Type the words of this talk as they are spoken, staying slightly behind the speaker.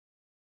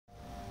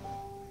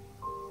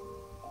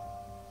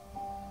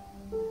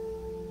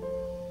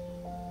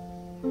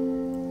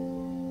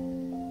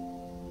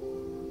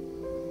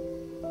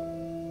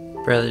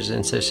Brothers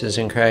and sisters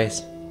in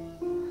Christ,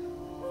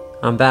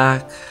 I'm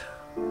back.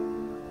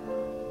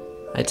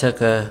 I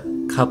took a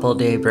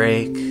couple-day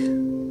break,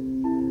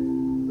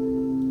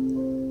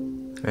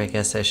 or I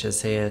guess I should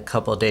say a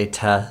couple-day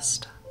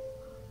test,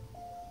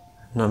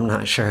 and I'm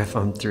not sure if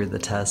I'm through the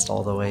test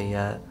all the way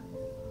yet.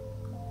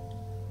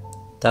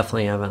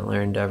 Definitely haven't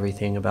learned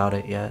everything about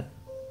it yet.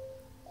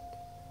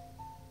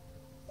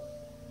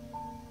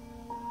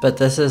 But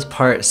this is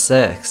part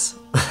 6.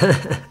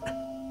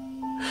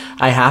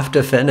 I have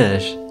to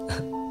finish.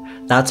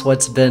 That's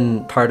what's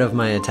been part of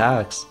my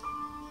attacks,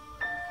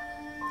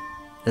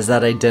 is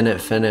that I didn't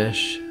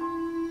finish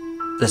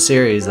the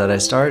series that I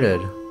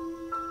started.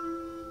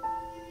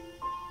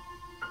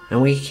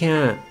 And we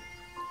can't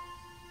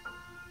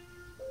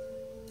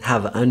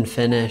have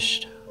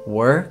unfinished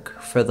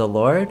work for the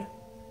Lord.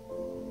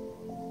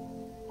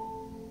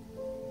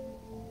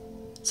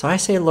 So I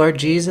say, Lord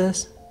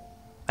Jesus,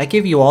 I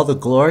give you all the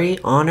glory,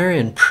 honor,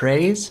 and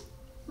praise.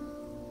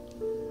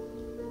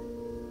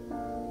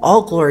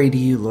 All glory to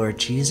you, Lord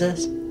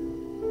Jesus.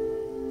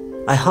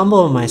 I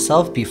humble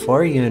myself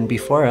before you and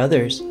before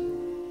others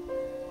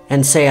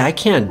and say, I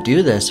can't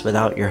do this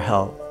without your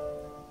help.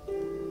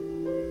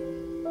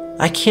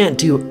 I can't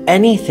do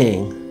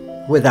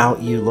anything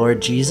without you,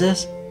 Lord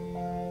Jesus.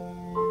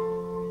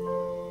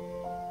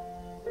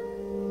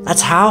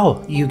 That's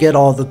how you get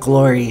all the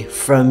glory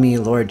from me,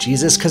 Lord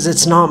Jesus, because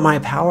it's not my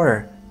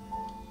power.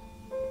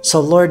 So,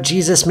 Lord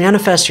Jesus,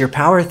 manifest your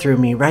power through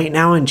me right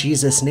now in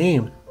Jesus'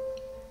 name.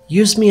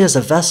 Use me as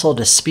a vessel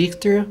to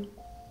speak through.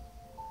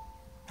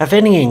 Have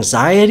any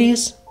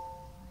anxieties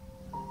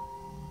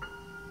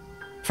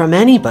from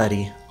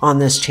anybody on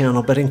this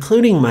channel, but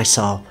including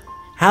myself,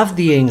 have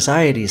the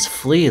anxieties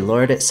flee,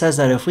 Lord. It says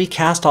that if we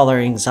cast all our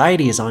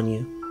anxieties on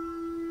you,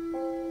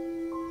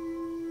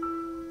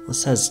 it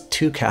says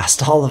to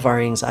cast all of our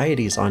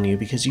anxieties on you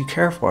because you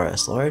care for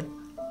us, Lord.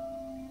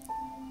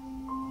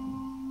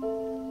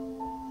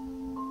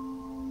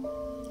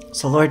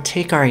 So Lord,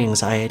 take our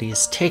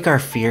anxieties, take our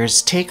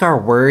fears, take our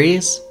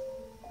worries,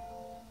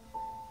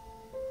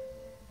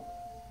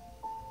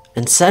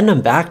 and send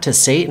them back to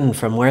Satan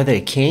from where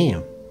they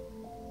came.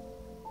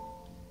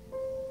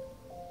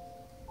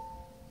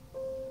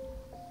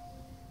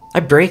 I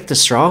break the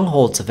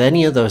strongholds of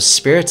any of those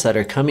spirits that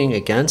are coming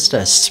against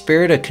us.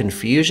 Spirit of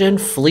confusion,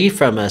 flee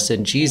from us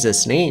in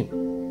Jesus' name.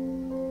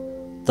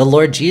 The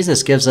Lord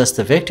Jesus gives us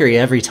the victory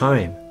every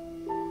time.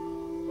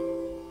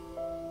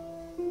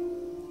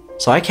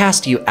 So I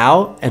cast you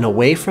out and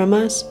away from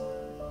us,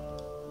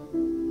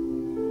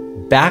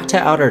 back to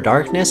outer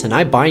darkness, and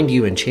I bind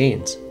you in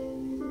chains.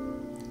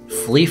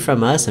 Flee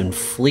from us and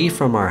flee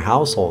from our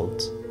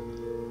households.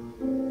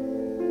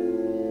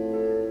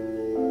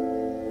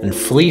 And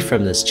flee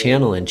from this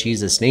channel in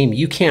Jesus' name.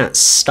 You can't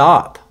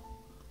stop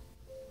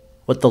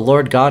what the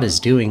Lord God is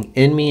doing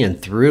in me and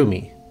through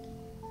me.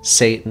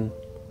 Satan,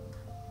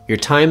 your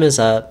time is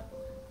up.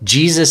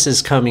 Jesus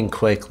is coming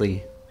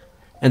quickly,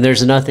 and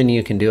there's nothing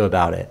you can do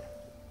about it.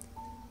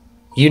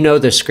 You know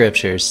the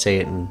scriptures,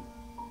 Satan.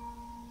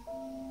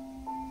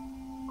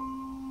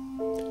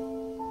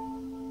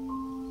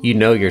 You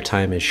know your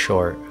time is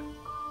short.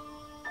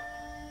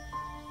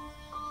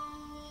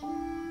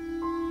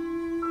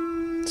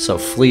 So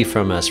flee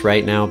from us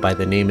right now by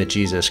the name of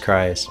Jesus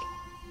Christ.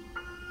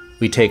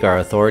 We take our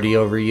authority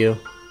over you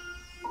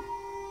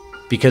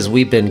because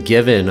we've been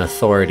given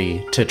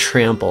authority to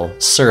trample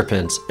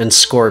serpents and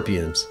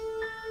scorpions.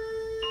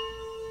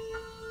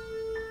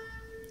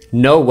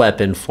 No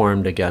weapon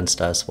formed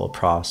against us will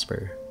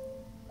prosper,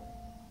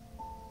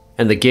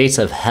 and the gates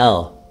of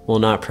hell will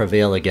not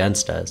prevail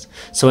against us.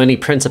 So any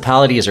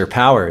principalities or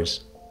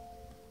powers,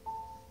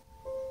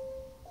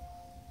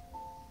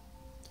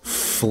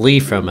 flee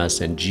from us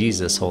in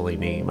Jesus' holy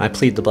name. I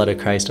plead the blood of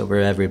Christ over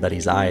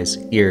everybody's eyes,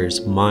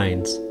 ears,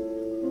 minds,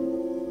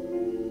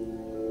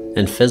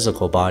 and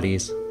physical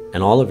bodies,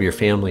 and all of your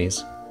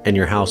families and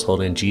your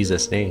household in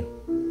Jesus' name.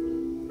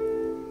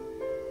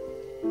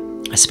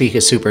 I speak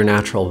a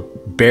supernatural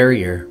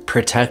barrier,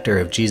 protector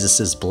of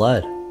Jesus'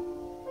 blood.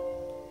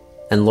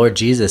 And Lord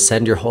Jesus,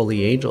 send your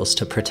holy angels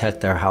to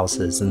protect their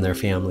houses and their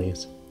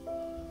families,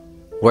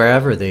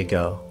 wherever they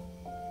go.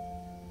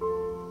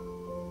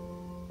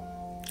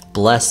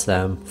 Bless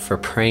them for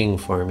praying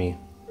for me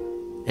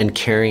and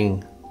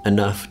caring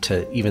enough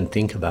to even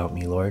think about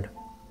me, Lord.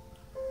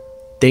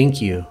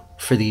 Thank you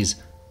for these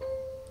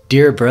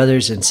dear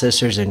brothers and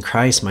sisters in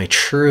Christ, my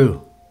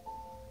true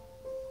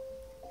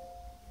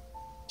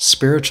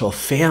spiritual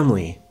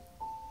family,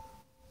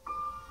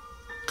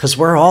 because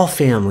we're all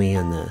family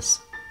in this.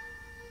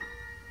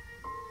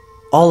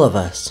 All of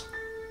us.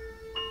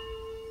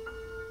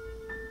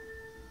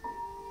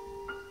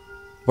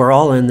 We're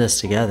all in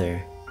this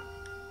together.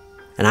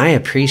 And I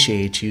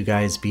appreciate you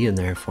guys being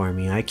there for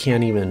me. I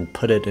can't even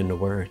put it into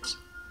words.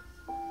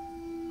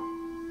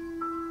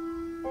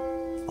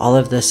 All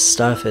of this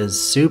stuff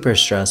is super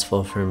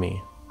stressful for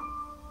me.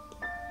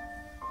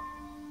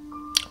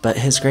 But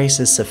His grace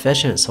is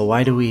sufficient, so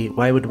why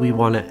would we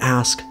want to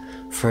ask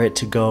for it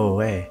to go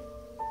away?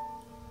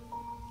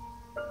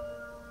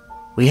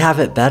 We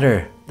have it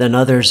better than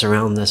others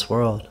around this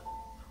world.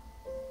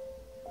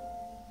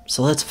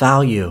 So let's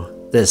value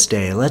this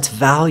day. Let's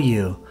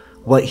value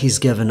what he's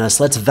given us.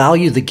 Let's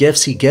value the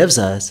gifts he gives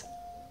us.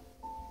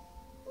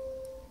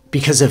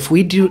 Because if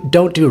we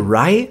don't do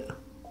right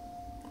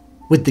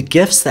with the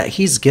gifts that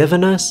he's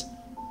given us,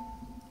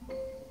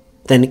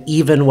 then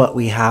even what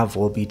we have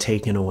will be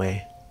taken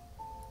away.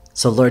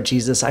 So Lord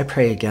Jesus, I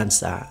pray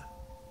against that.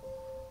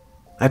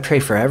 I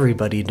pray for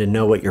everybody to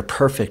know what your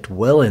perfect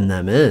will in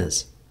them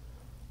is,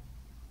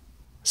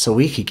 so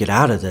we could get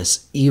out of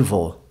this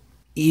evil,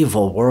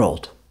 evil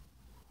world.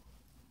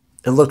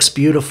 It looks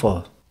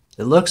beautiful.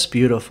 It looks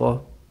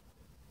beautiful.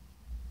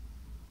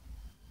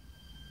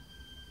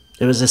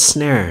 It was a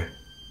snare.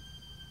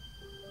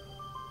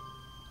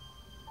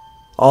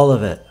 All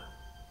of it.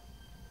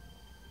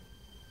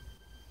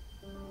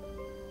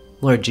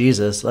 Lord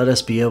Jesus, let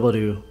us be able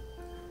to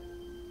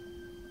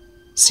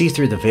see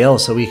through the veil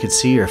so we could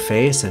see your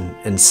face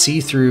and see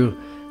through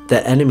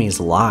the enemy's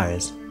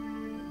lies.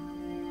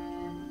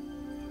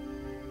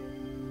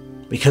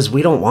 Because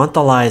we don't want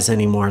the lies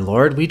anymore,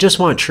 Lord. We just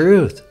want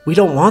truth. We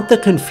don't want the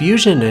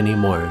confusion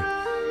anymore.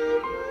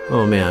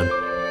 Oh man.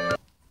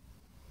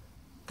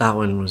 That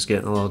one was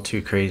getting a little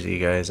too crazy,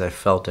 guys. I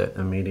felt it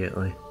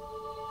immediately.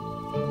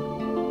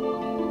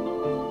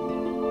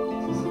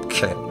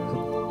 Okay.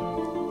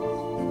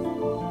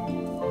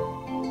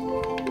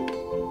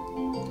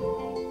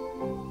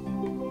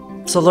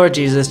 So Lord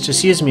Jesus,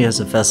 just use me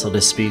as a vessel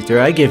to speak through.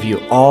 I give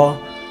you all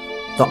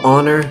the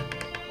honor,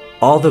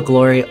 all the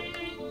glory,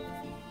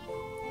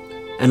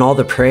 and all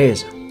the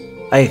praise.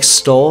 I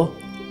extol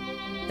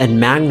and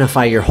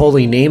magnify your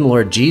holy name,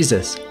 Lord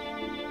Jesus.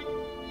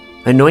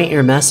 Anoint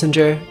your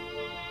messenger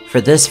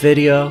for this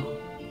video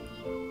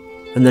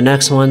and the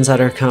next ones that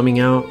are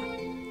coming out,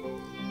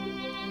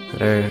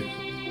 that are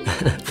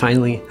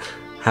finally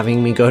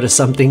having me go to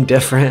something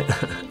different.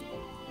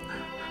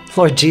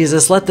 Lord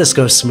Jesus, let this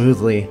go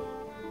smoothly,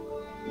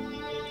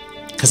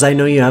 because I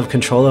know you have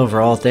control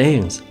over all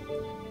things.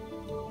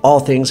 All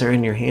things are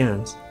in your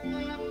hands.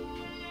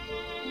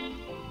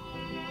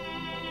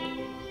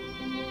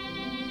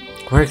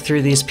 Work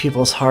through these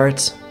people's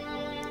hearts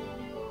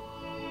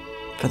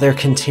for their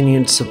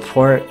continued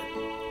support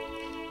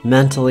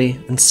mentally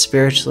and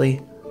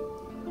spiritually.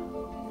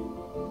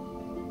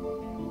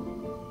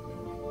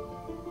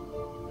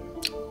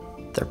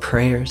 Their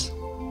prayers.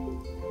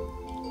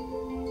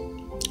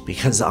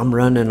 Because I'm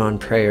running on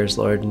prayers,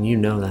 Lord, and you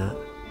know that.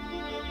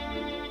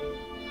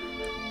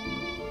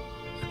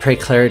 I pray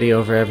clarity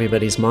over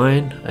everybody's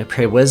mind. I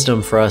pray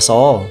wisdom for us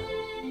all.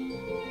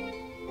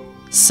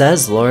 It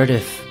says, Lord,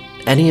 if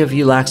any of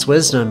you lacks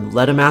wisdom,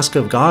 let him ask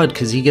of God,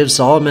 because he gives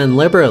to all men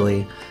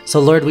liberally. So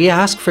Lord, we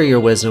ask for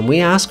your wisdom. We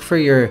ask for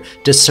your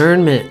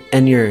discernment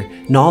and your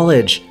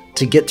knowledge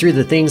to get through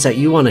the things that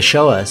you want to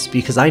show us,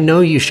 because I know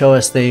you show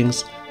us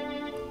things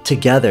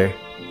together.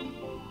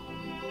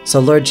 So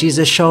Lord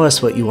Jesus, show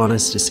us what you want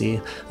us to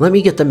see. Let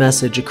me get the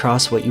message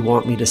across what you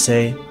want me to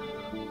say.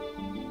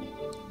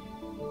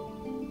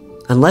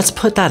 And let's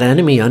put that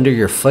enemy under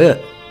your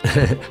foot,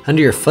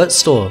 under your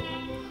footstool.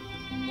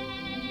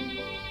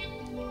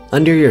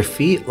 Under your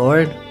feet,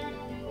 Lord.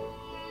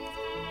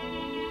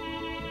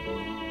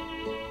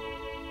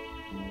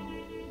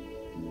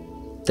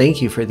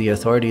 Thank you for the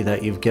authority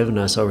that you've given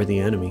us over the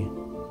enemy.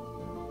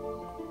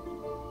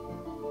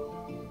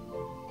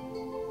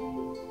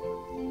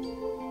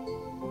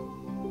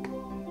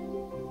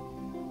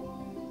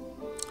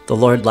 The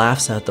Lord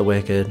laughs at the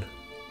wicked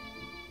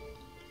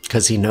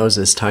because he knows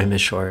his time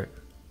is short.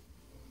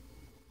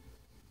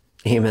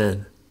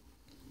 Amen.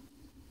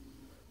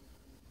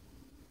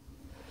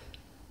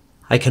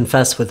 I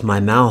confess with my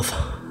mouth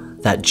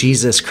that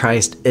Jesus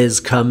Christ is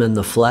come in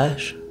the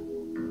flesh,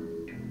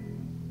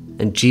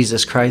 and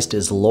Jesus Christ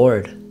is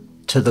Lord,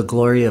 to the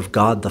glory of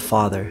God the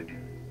Father.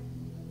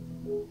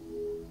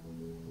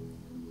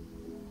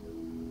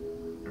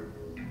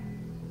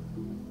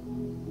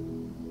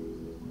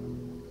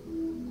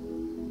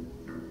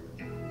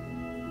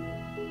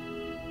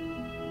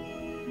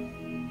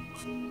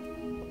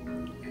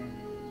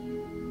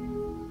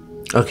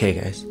 Okay,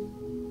 guys.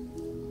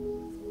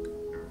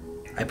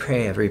 I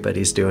pray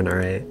everybody's doing all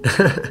right.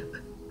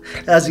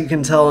 As you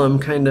can tell, I'm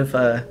kind of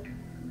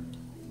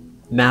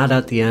mad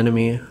at the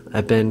enemy.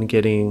 I've been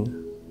getting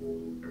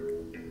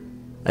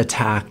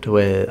attacked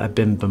with, I've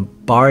been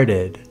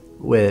bombarded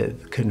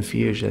with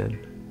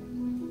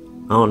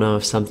confusion. I don't know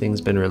if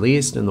something's been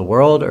released in the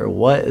world or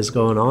what is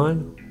going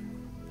on,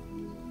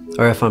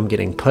 or if I'm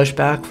getting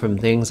pushback from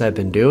things I've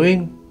been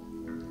doing.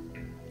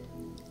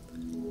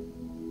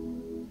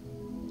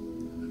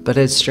 But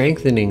it's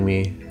strengthening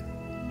me.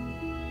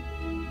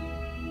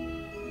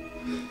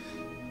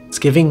 It's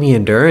giving me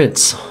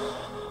endurance.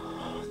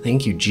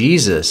 Thank you,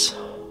 Jesus.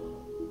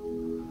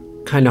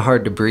 Kind of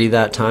hard to breathe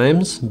at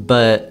times,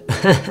 but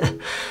I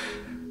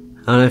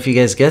don't know if you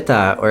guys get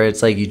that, or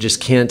it's like you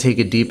just can't take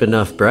a deep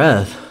enough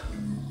breath.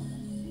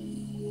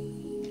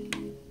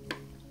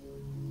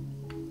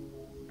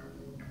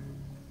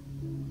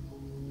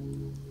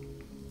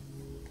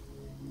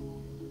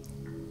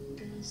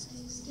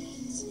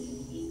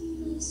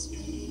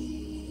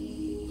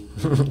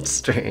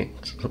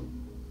 Strange.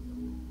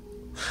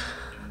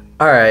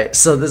 Alright,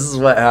 so this is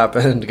what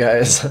happened,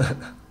 guys.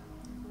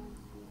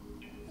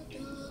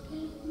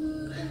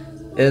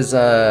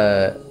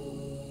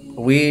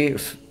 We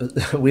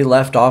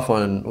left off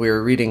on, we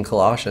were reading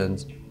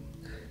Colossians,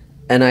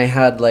 and I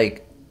had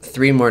like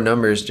 3 more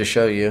numbers to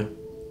show you,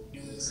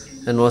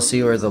 and we'll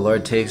see where the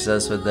Lord takes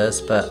us with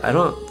this. But I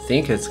don't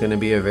think it's going to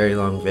be a very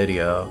long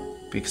video,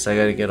 because I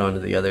got to get on to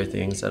the other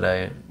things that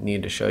I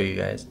need to show you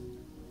guys.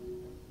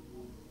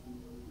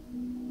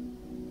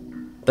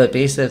 But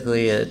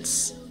basically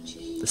it's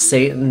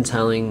Satan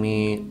telling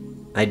me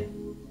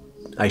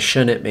I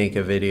shouldn't make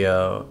a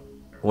video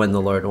when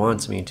the Lord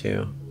wants me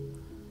to.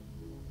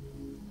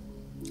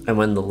 And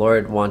when the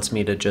Lord wants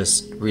me to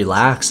just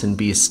relax and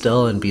be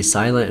still and be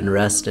silent and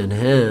rest in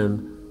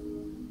Him,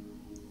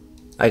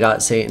 I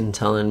got Satan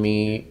telling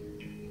me,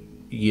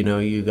 you know,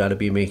 you got to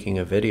be making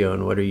a video,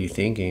 and what are you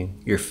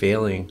thinking? You're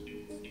failing.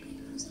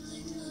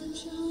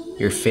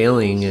 You're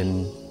failing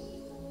and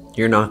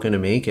you're not going to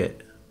make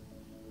it.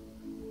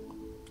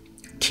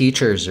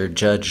 Teachers are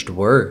judged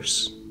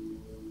worse.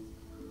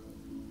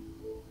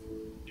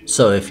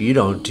 So if you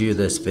don't do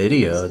this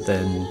video,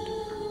 then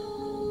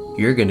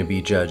you're going to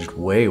be judged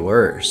way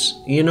worse.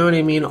 You know what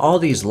I mean? All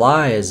these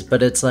lies,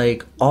 but it's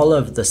like all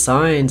of the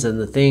signs and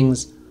the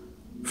things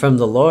from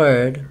the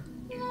Lord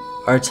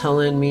are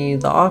telling me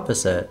the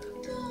opposite.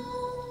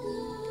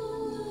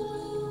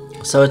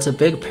 So it's a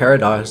big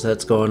paradox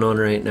that's going on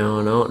right now,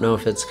 and I don't know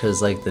if it's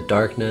because like the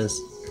darkness.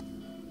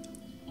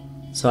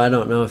 So I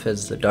don't know if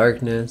it's the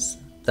darkness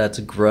that's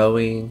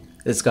growing.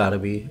 It's gotta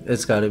be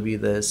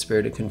the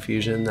spirit of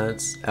confusion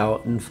that's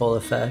out in full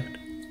effect.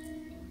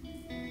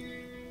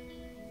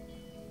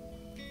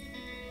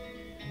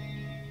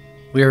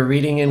 We were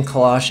reading in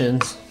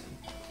Colossians,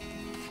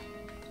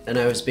 and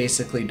I was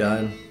basically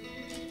done.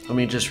 Let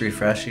me just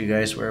refresh you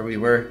guys where we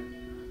were.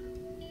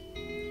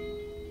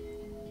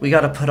 We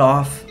gotta put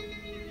off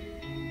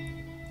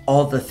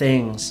all the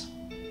things: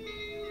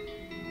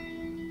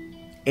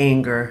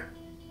 anger,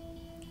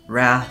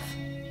 wrath,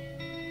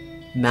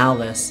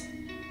 malice,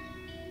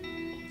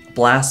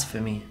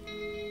 blasphemy.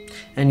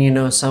 And you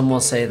know, some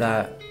will say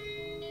that,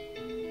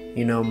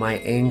 you know, my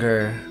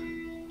anger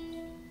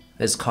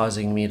is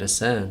causing me to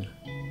sin.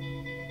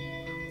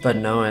 But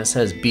no, it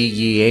says, be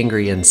ye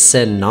angry and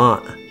sin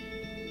not.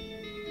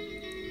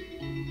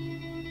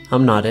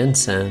 I'm not in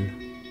sin.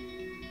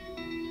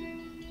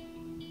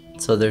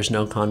 So there's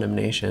no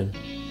condemnation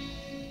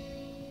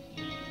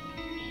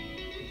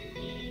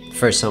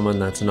for someone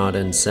that's not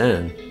in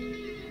sin.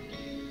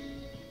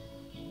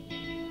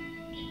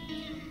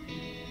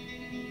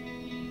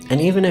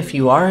 And even if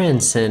you are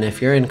in sin,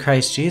 if you're in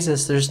Christ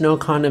Jesus, there's no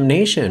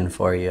condemnation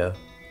for you.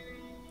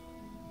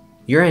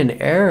 You're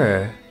in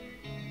error.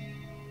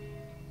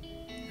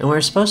 And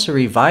we're supposed to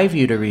revive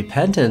you to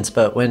repentance,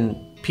 but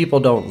when people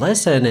don't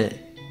listen,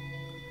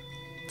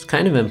 it's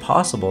kind of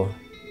impossible.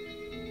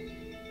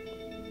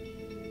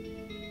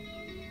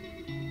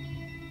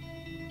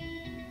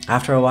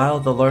 After a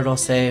while, the Lord will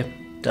say,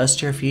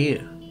 dust your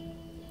feet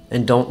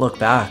and don't look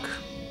back,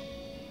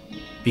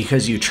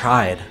 because you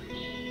tried.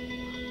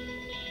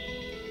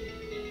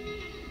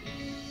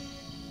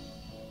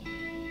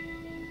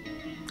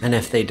 And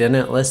if they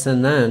didn't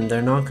listen then,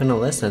 they're not going to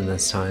listen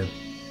this time.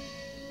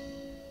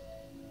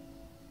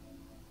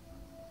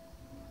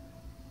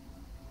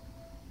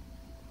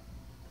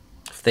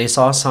 If they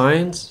saw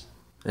signs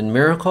and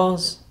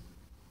miracles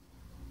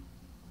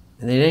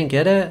and they didn't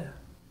get it,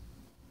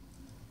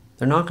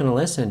 they're not going to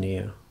listen to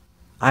you.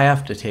 I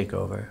have to take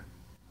over.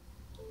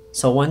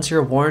 So once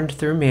you're warned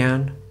through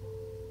man,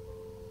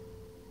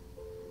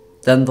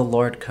 then the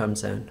Lord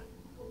comes in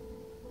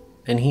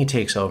and He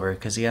takes over,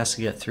 because He has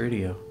to get through to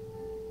you.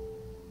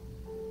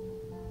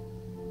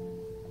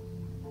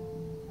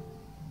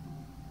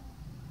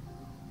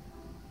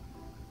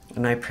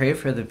 And I pray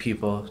for the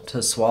people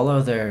to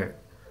swallow their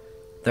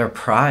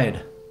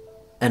pride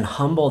and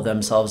humble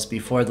themselves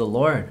before the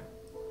Lord.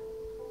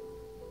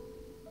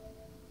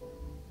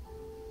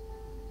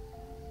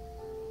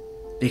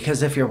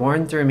 Because if you're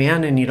warned through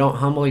man and you don't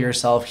humble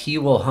yourself, He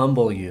will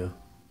humble you.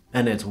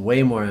 And it's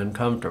way more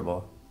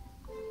uncomfortable.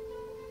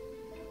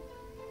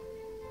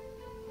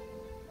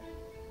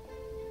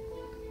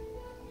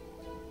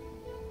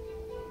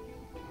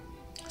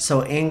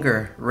 So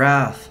anger,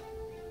 wrath,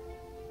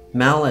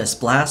 malice,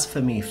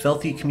 blasphemy,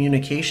 filthy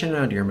communication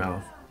out of your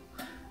mouth.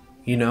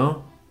 You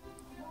know?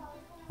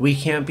 We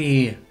can't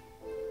be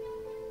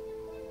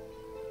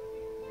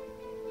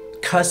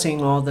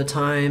cussing all the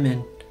time,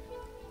 and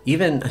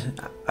even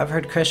I've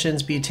heard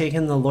Christians be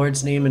taking the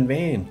Lord's name in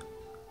vain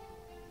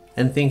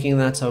and thinking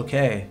that's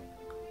okay.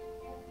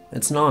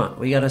 It's not.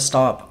 We gotta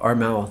stop our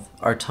mouth.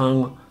 Our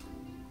tongue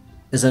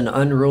is an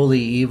unruly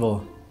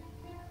evil.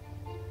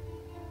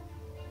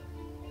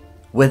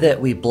 With it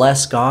we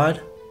bless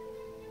God,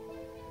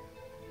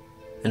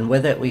 and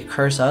with it we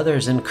curse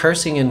others. And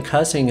cursing and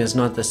cussing is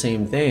not the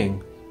same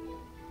thing.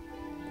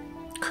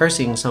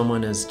 Cursing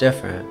someone is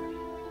different.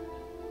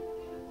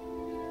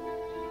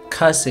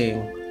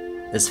 Cussing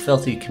is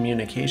filthy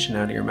communication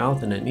out of your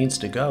mouth, and it needs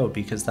to go,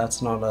 because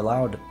that's not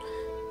allowed.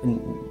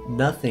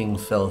 Nothing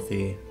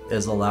filthy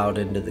is allowed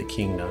into the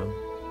kingdom.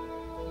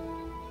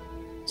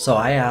 So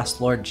I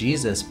asked, Lord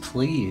Jesus,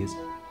 please,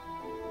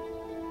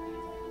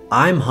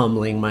 I'm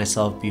humbling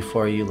myself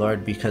before you,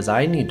 Lord, because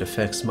I need to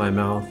fix my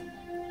mouth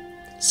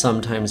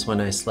sometimes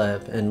when I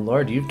slip. And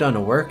Lord, you've done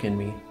a work in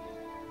me.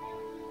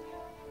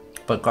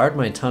 But guard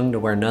my tongue to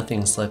where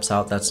nothing slips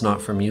out that's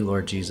not from you,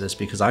 Lord Jesus,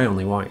 because I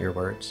only want your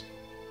words.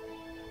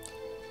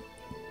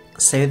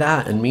 Say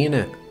that and mean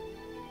it,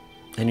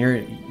 and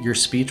your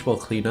speech will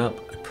clean up,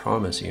 I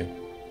promise you.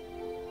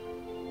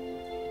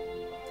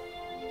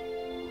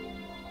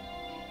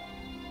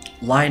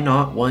 Lie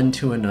not one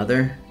to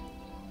another,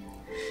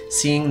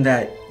 seeing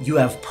that you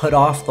have put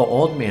off the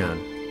old man.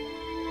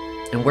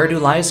 And where do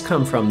lies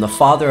come from? The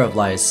father of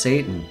lies,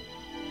 Satan.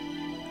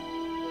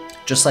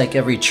 Just like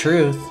every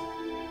truth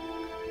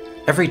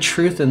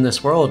in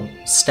this world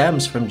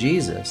stems from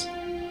Jesus.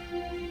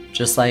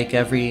 Just like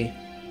every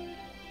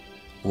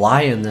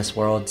lie in this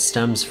world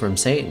stems from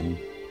Satan.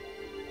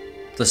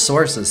 The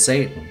source is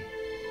Satan,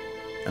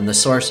 and the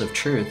source of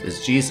truth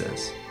is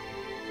Jesus.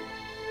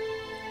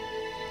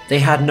 They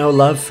had no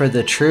love for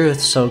the truth,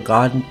 so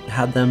God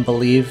had them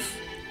believe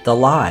the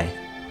lie.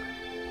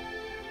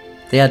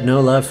 They had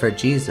no love for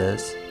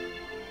Jesus,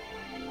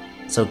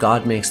 so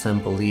God makes them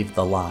believe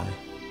the lie.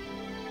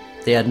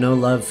 They had no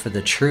love for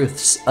the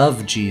truths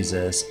of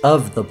Jesus,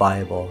 of the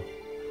Bible,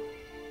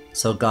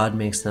 so God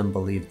makes them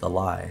believe the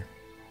lie.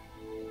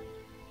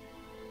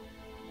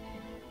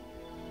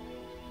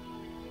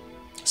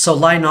 So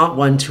lie not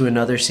one to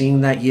another,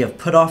 seeing that ye have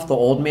put off the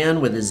old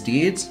man with his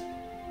deeds,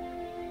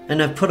 and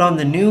have put on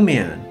the new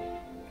man,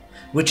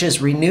 which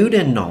is renewed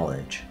in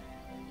knowledge,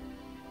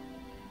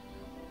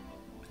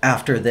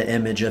 after the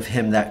image of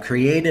him that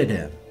created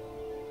him.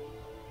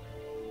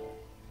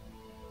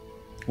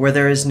 Where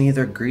there is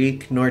neither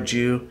Greek nor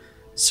Jew,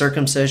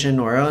 circumcision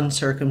nor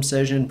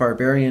uncircumcision,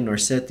 barbarian nor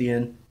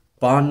Scythian,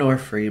 bond nor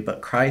free,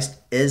 but Christ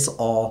is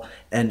all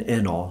and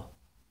in all.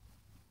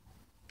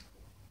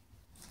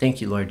 Thank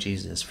you, Lord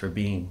Jesus, for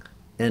being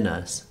in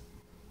us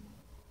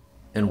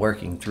and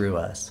working through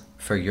us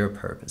for your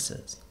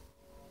purposes.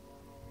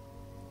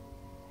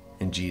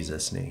 In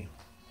Jesus' name.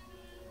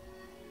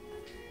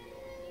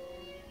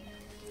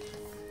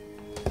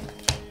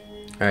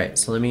 All right,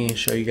 so let me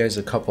show you guys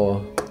a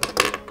couple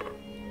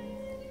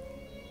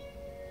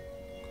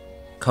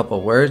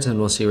words, and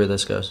we'll see where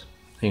this goes.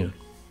 Hang on.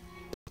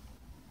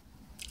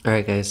 All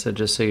right, guys, so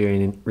just so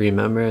you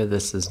remember,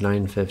 this is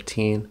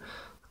 915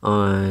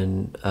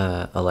 on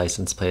a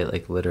license plate,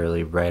 like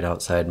literally right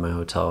outside my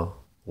hotel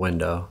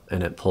window,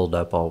 and it pulled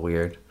up all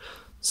weird.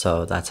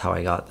 So that's how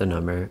I got the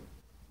number,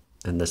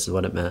 and this is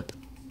what it meant.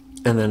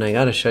 And then I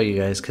gotta show you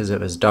guys, because it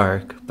was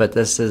dark, but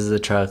this is the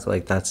truck,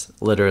 like that's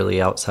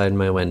literally outside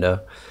my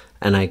window.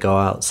 And I go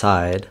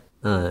outside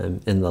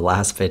in the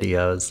last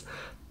videos,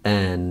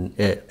 and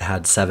it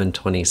had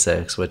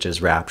 726, which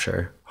is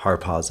Rapture,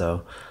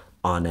 Harpazo,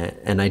 on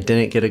it. And I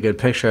didn't get a good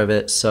picture of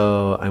it,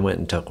 so I went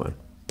and took one.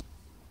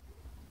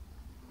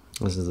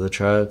 This is the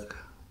truck.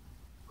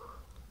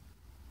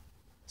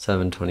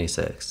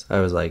 726. I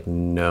was like,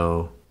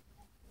 no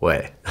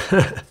way.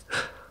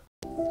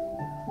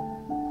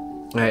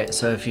 Alright,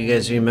 so if you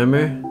guys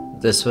remember,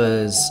 this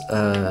was,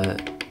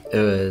 it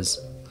was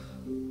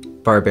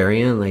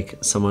barbarian, like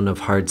someone of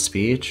hard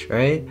speech,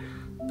 right?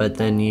 But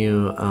then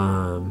you,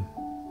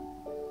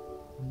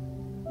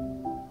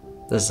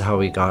 this is how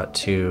we got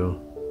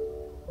to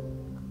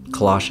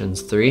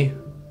Colossians 3.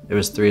 It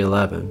was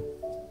 3:11.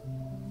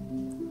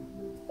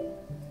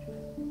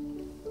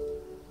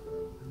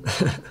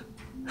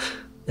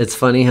 It's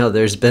funny how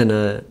there's been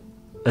a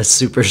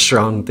super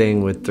strong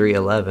thing with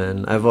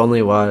 3:11. I've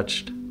only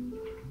watched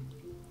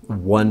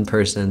one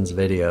person's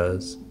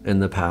videos in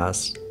the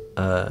past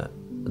a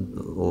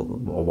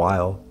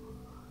while,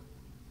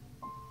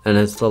 and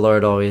it's the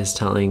Lord always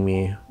telling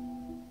me,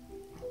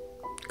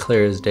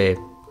 clear as day,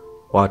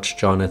 watch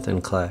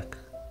Jonathan Kleck.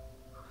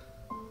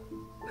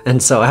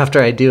 And so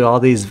after I do all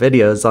these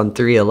videos on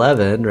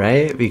 3:11,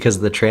 right, because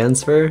the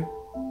transfer,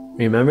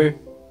 remember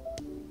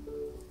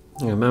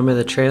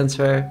the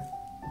transfer?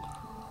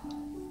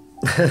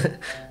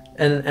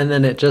 and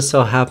then it just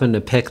so happened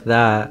to pick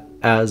that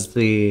as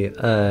the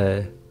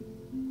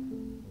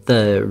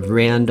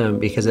random,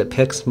 because it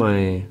picks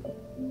my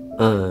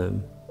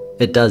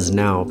it does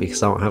now,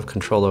 because I don't have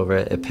control over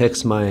it. It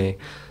picks my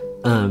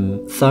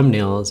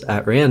thumbnails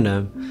at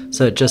random,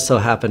 so it just so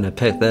happened to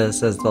pick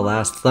this as the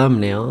last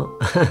thumbnail.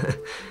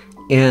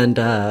 And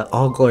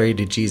all glory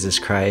to Jesus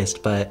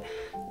Christ. But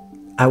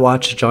I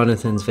watched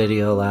Jonathan's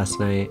video last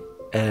night,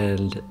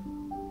 and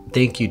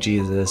thank you,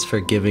 Jesus, for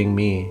giving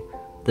me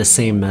the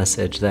same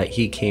message that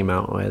he came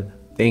out with.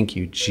 Thank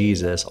you,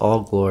 Jesus.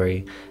 All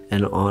glory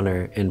and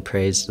honor and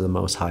praise to the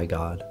Most High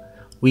God.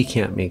 We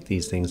can't make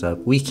these things up.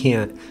 We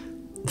can't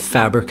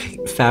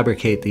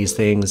fabricate these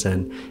things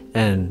and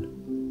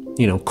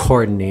you know,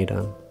 coordinate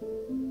them.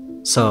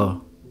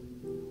 So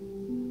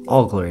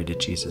all glory to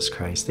Jesus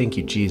Christ. Thank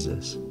you,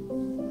 Jesus.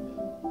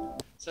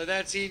 So So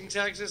that's Eden,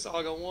 Texas.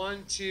 I'll go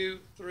 1, 2,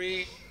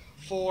 3,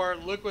 4.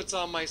 Look what's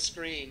on my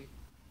screen.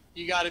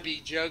 You got to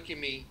be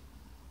joking me.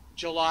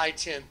 July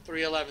 10th,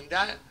 3/11.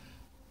 That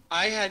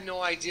I had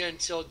no idea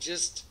until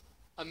just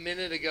a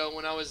minute ago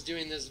when I was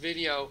doing this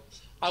video.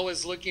 I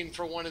was looking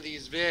for one of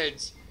these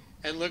vids,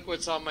 and look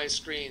what's on my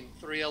screen,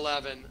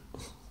 3/11.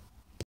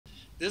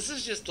 This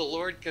is just the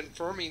Lord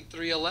confirming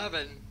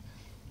 3/11,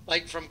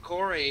 like from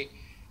Corey,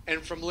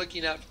 and from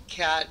looking up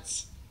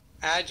Kat's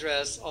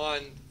address on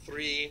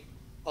 3/11,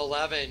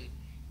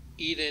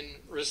 Eden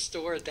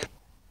restored. That.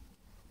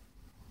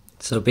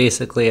 So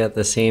basically at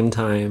the same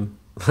time,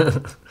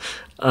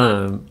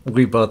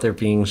 we both are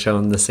being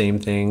shown the same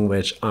thing,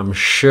 which I'm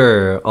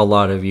sure a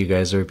lot of you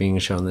guys are being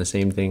shown the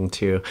same thing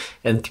too.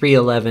 And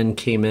 3/11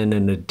 came in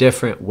a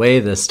different way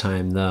this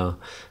time though.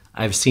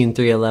 I've seen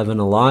 3/11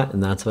 a lot,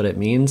 and that's what it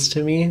means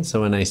to me.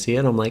 So when I see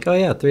it, I'm like, oh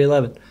yeah,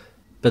 3/11.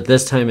 But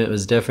this time it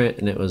was different,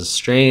 and it was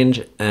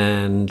strange,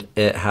 and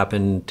it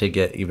happened to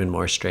get even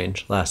more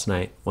strange last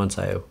night once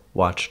I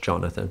watched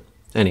Jonathan.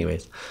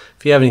 Anyways,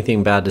 if you have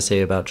anything bad to say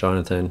about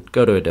Jonathan,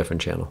 go to a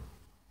different channel,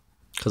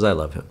 because I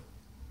love him.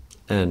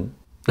 And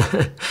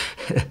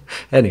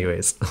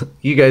anyways,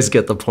 you guys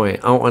get the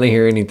point. I don't want to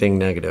hear anything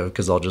negative,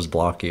 because I'll just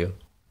block you,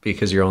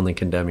 because you're only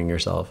condemning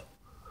yourself.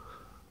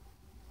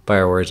 By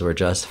our words we're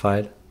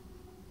justified,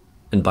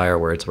 and by our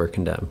words we're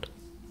condemned.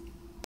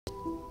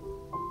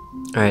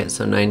 Alright,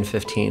 so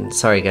 9:15.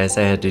 Sorry guys,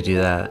 I had to do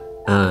that.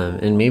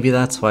 And maybe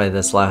that's why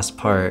this last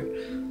part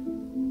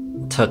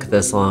took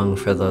this long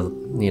for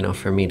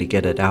for me to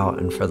get it out,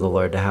 and for the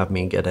Lord to have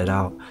me get it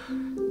out,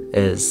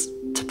 is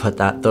to put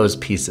those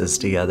pieces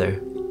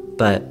together.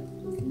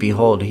 But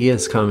behold, he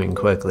is coming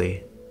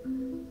quickly.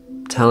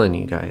 I'm telling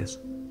you guys.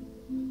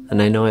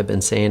 And I know I've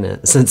been saying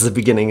it since the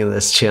beginning of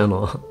this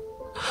channel.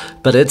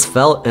 But it's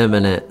felt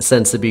imminent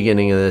since the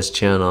beginning of this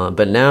channel.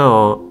 But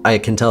now I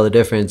can tell the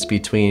difference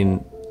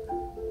between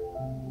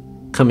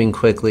coming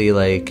quickly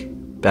like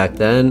back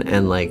then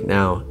and like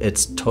now.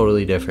 It's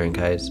totally different,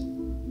 guys.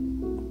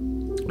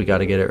 We got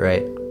to get it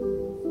right.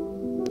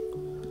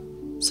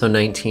 So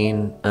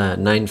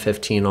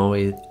 9:15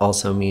 always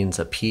also means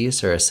a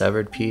piece or a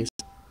severed piece.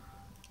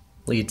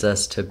 Leads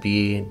us to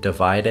be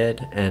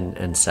divided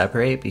and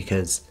separate,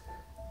 because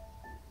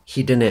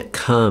he didn't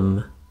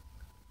come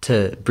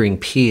to bring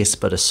peace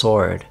but a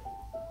sword.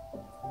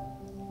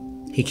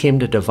 He came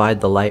to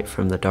divide the light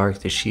from the dark,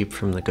 the sheep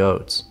from the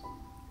goats.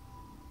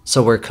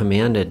 So we're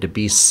commanded to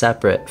be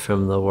separate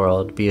from the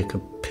world, be a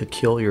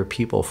peculiar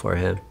people for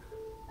him.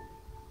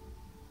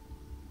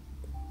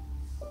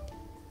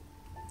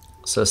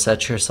 So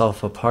set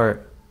yourself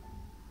apart,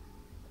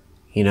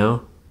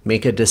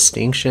 make a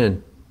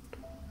distinction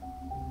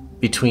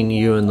between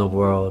you and the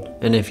world.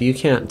 And if you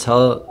can't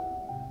tell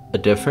a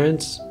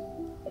difference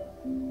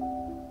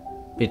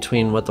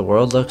between what the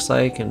world looks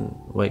like and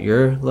what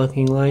you're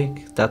looking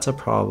like, that's a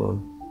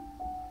problem.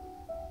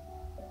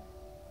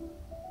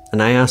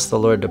 And I ask the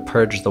Lord to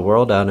purge the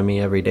world out of me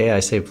every day. I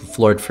say,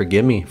 Lord,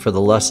 forgive me for the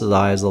lust of the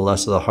eyes, the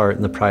lust of the heart,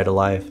 and the pride of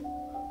life.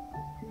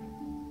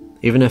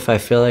 Even if I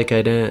feel like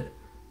I didn't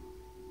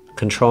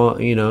control,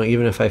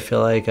 even if I feel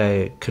like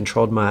I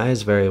controlled my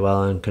eyes very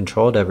well and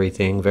controlled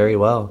everything very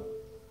well,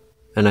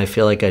 and I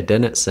feel like I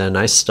didn't sin,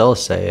 I still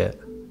say it.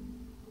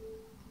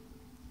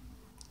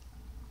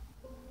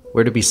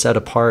 We're to be set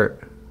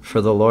apart for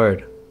the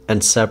Lord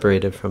and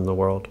separated from the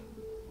world,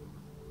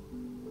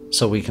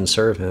 so we can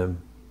serve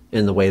him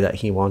in the way that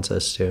he wants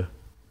us to.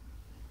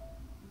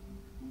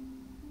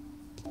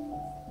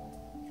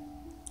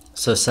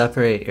 So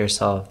separate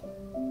yourself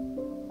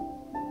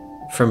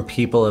from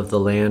people of the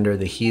land or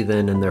the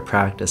heathen and their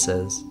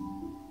practices.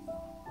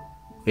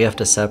 We have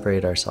to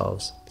separate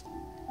ourselves.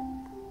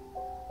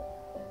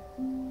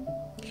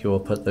 He will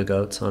put the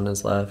goats on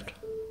his left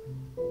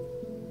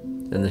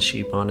and the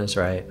sheep on his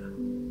right.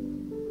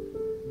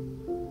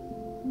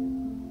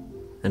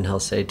 And he'll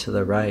say to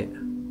the right,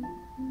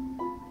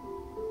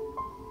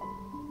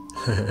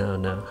 oh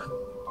no,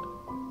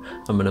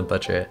 I'm gonna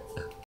butcher it.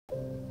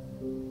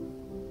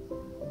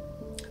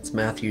 It's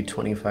Matthew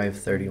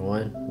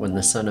 25:31. When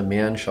the Son of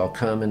Man shall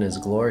come in his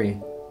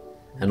glory,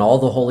 and all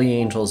the holy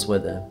angels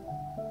with him,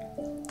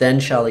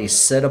 then shall he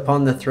sit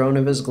upon the throne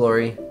of his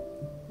glory,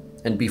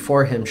 and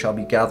before him shall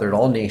be gathered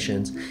all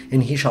nations,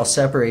 and he shall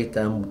separate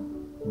them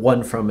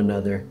one from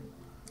another,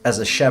 as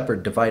a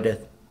shepherd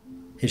divideth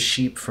his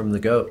sheep from the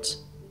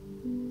goats.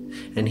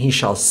 And he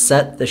shall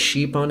set the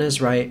sheep on his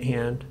right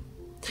hand,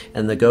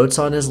 and the goats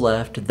on his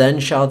left. Then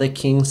shall the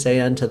king say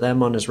unto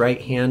them on his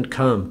right hand,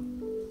 Come,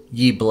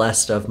 ye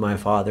blessed of my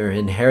Father,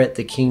 inherit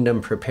the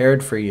kingdom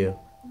prepared for you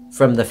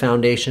from the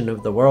foundation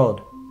of the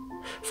world.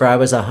 For I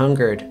was a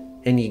hungered,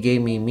 and ye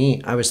gave me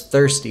meat. I was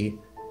thirsty,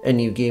 and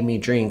you gave me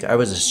drink. I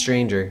was a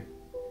stranger,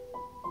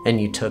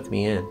 and you took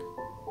me in.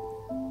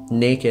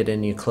 Naked,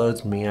 and you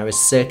clothed me. I was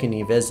sick, and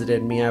ye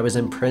visited me. I was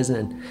in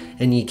prison,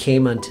 and ye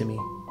came unto me.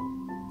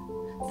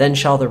 Then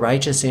shall the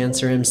righteous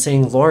answer him,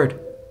 saying, Lord,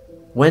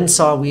 when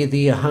saw we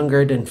thee a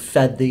hungered and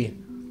fed thee,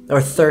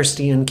 or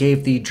thirsty and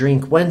gave thee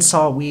drink? When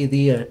saw we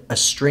thee a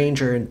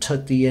stranger and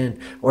took thee in,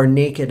 or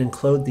naked and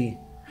clothed thee?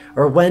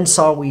 Or when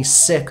saw we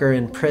sick or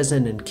in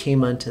prison and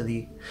came unto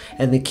thee?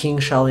 And the king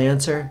shall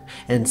answer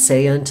and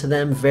say unto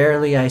them,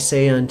 Verily I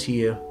say unto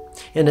you,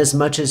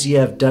 inasmuch as ye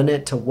have done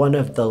it to one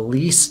of the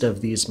least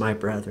of these my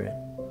brethren,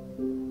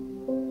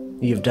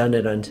 ye have done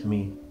it unto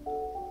me.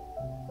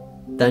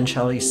 Then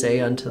shall he say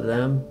unto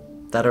them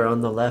that are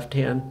on the left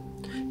hand,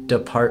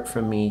 Depart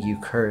from me, you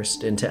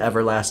cursed, into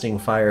everlasting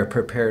fire,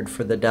 prepared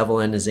for the devil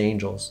and his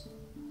angels.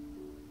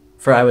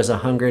 For I was a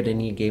hungered,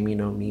 and ye gave me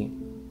no meat.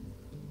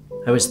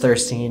 I was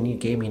thirsty, and ye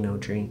gave me no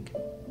drink.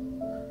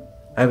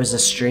 I was a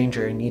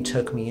stranger, and ye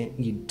took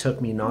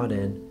me not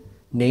in.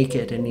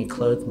 Naked, and ye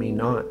clothed me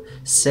not.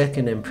 Sick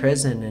and in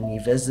prison, and ye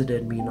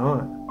visited me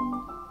not.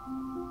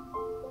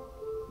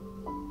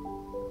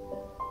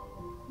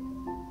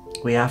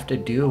 We have to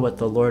do what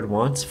the Lord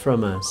wants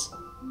from us.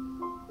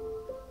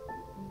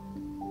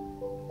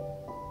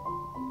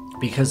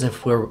 Because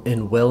if we're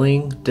in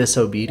willing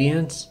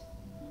disobedience,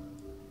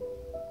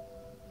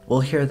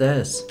 we'll hear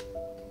this.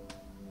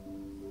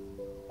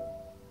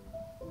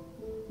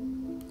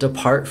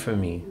 Depart from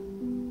me.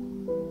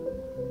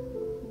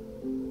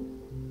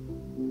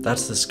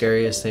 That's the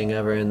scariest thing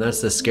ever, and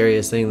that's the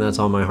scariest thing that's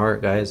on my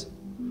heart, guys.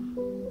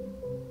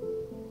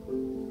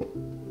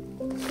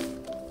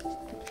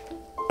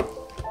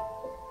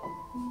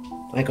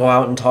 I go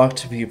out and talk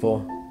to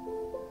people.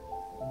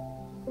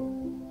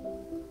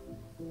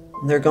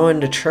 They're going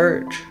to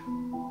church.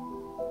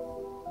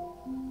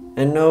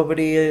 And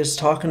nobody is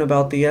talking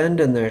about the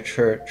end in their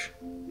church.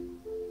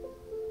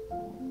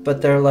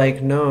 But they're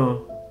like,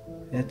 no,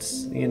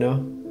 it's,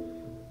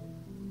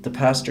 the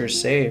pastor's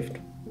saved.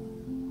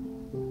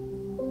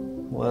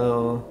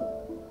 Well,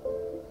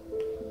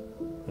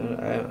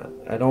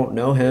 I don't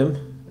know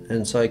him,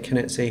 and so I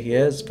couldn't say he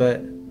is,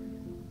 but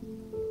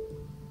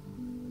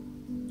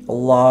a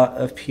lot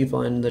of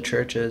people in the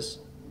churches,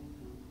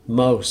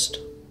 most,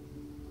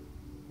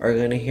 are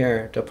going to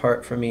hear,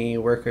 Depart from me,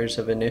 you workers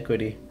of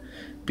iniquity,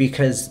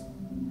 because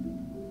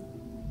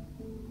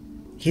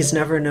he's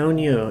never known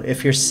you.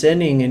 If you're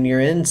sinning and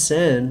you're in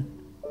sin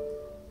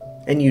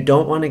and you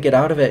don't want to get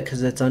out of it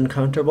because it's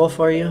uncomfortable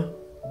for you,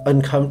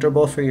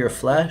 uncomfortable for your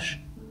flesh,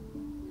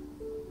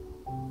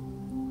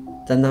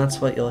 then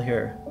that's what you'll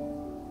hear.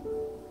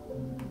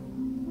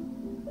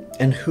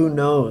 And who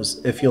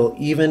knows if you'll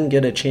even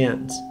get a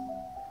chance,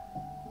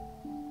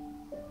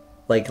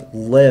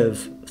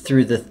 live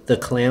through the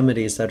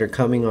calamities that are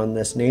coming on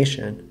this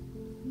nation.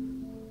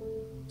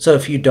 So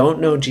if you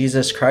don't know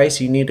Jesus Christ,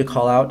 you need to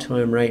call out to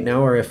him right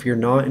now, or if you're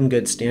not in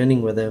good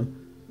standing with him,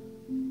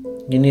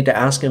 you need to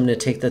ask him to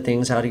take the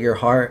things out of your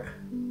heart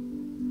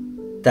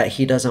that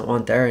he doesn't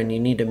want there, and you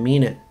need to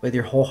mean it with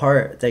your whole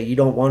heart that you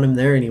don't want him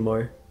there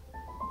anymore.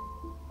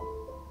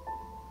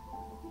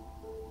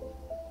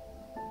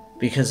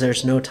 Because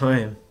there's no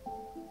time.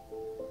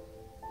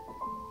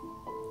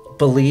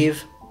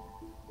 Believe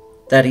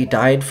that he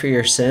died for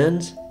your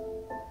sins.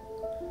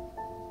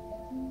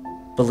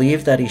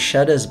 Believe that he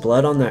shed his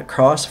blood on that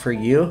cross for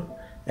you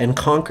and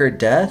conquered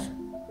death.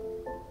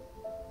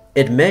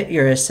 Admit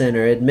you're a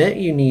sinner. Admit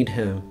you need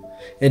him.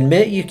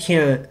 Admit you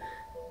can't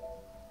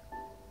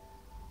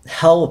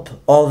help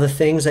all the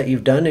things that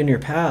you've done in your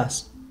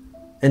past,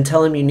 and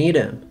tell him you need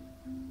him.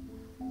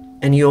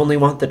 And you only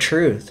want the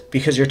truth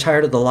because you're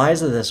tired of the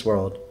lies of this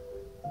world.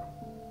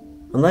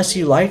 Unless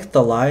you like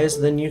the lies,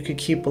 then you could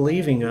keep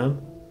believing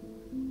them.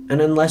 And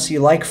unless you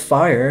like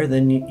fire,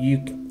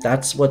 then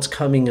that's what's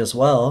coming as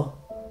well.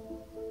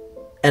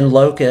 And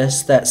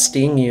locusts that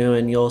sting you,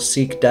 and you'll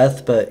seek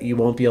death, but you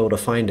won't be able to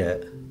find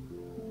it.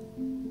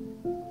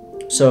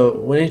 So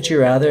wouldn't you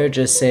rather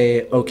just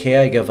say, okay,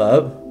 I give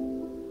up.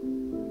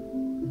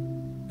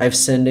 I've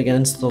sinned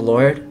against the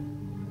Lord.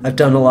 I've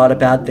done a lot of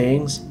bad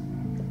things.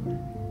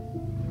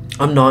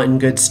 I'm not in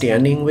good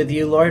standing with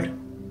you, Lord.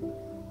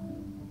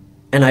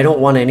 And I don't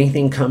want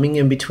anything coming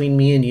in between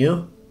me and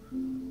you.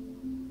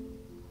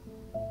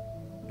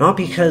 Not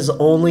because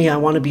only I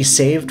want to be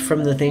saved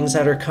from the things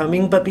that are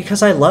coming, but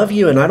because I love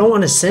you and I don't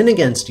want to sin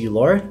against you,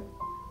 Lord.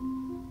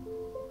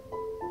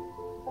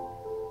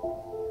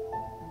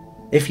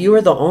 If you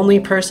were the only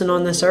person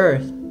on this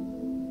earth,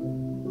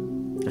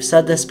 I've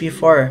said this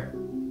before,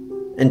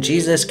 and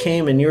Jesus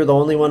came and you were the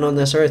only one on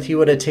this earth, he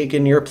would have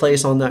taken your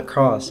place on that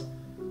cross.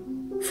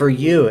 For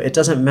you, it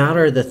doesn't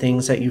matter the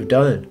things that you've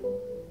done.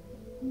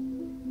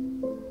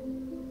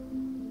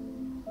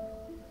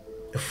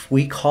 If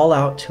we call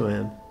out to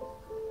him,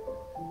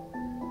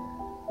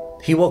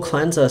 he will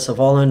cleanse us of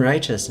all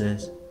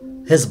unrighteousness.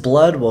 His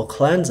blood will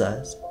cleanse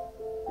us.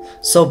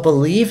 So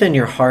believe in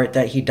your heart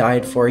that he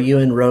died for you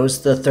and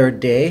rose the third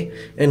day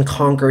and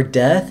conquered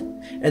death,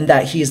 and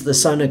that he's the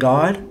Son of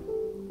God,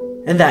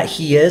 and that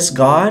he is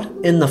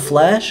God in the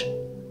flesh.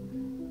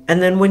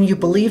 And then when you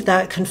believe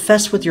that,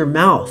 confess with your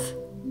mouth,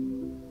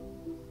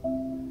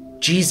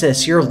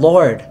 Jesus, you're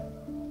Lord.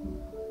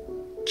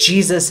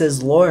 Jesus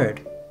is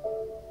Lord.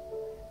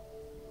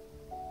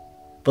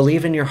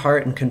 Believe in your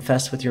heart and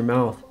confess with your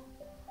mouth,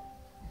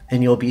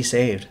 and you'll be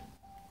saved.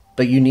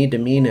 but you need to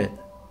mean it.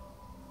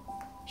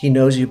 He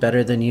knows you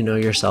better than you know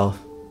yourself.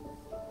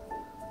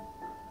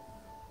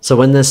 So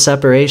when this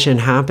separation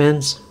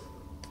happens,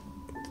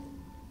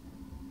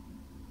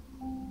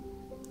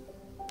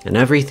 and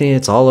everything,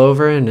 it's all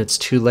over and it's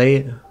too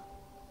late,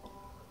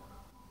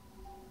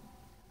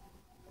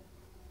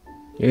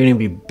 you're going to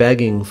be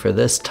begging for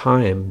this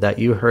time that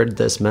you heard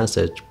this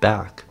message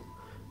back.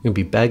 You're going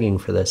to be begging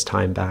for this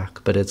time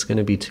back, but it's going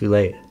to be too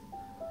late.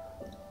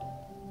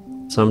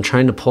 So I'm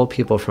trying to pull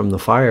people from the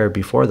fire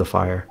before the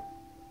fire.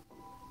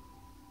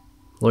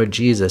 Lord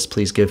Jesus,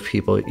 please give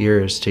people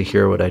ears to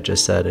hear what I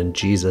just said in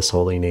Jesus'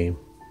 holy name.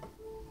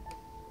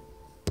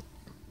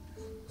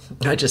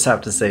 I just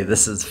have to say,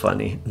 this is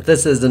funny.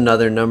 This is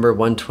another number,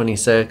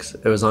 126.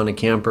 It was on a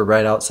camper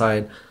right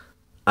outside.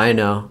 I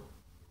know.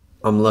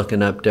 I'm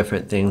looking up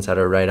different things that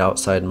are right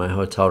outside my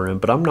hotel room,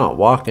 but I'm not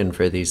walking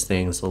for these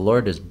things. The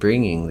Lord is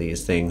bringing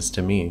these things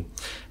to me,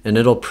 and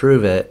it'll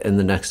prove it in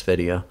the next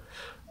video.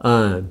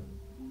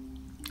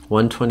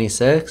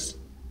 126.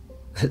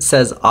 It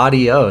says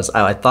adios.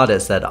 I thought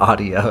it said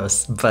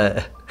adios,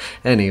 but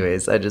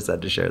anyways, I just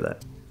had to share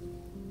that.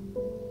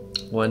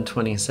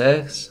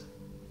 126,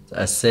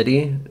 a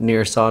city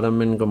near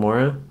Sodom and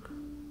Gomorrah.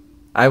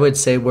 I would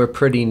say we're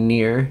pretty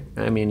near,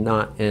 I mean,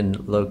 not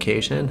in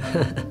location,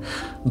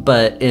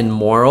 but in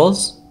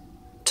morals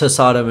to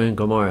Sodom and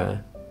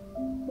Gomorrah.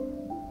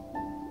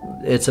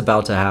 It's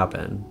about to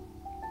happen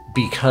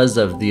because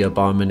of the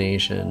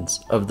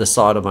abominations of the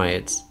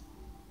Sodomites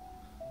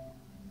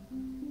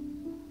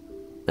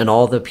and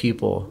all the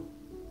people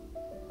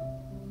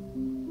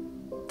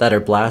that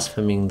are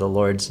blaspheming the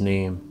Lord's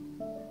name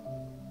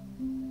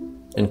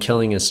and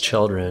killing his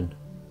children,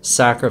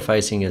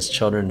 sacrificing his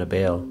children to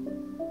Baal.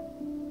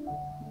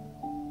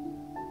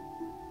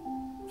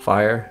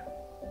 Fire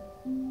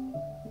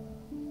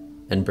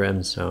and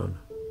brimstone.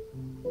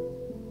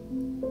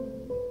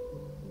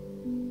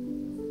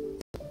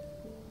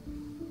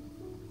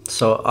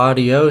 So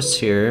adios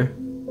here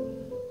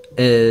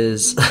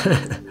is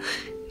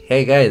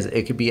hey guys,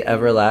 it could be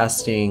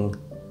everlasting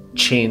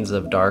chains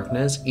of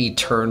darkness,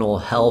 eternal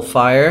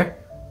hellfire,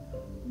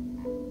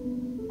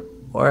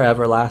 or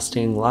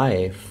everlasting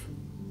life.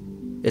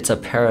 It's a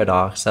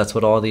paradox. That's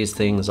what all these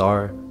things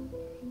are.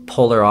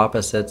 Polar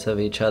opposites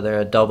of each other,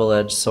 a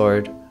double-edged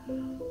sword.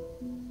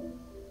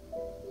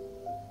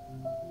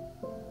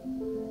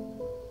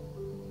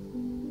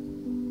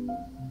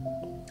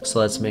 So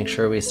let's make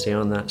sure we stay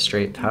on that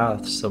straight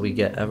path so we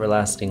get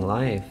everlasting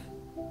life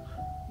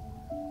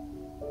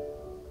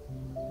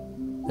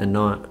and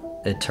not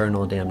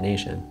eternal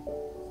damnation.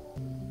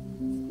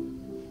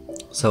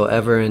 So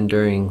ever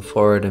enduring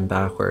forward and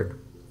backward.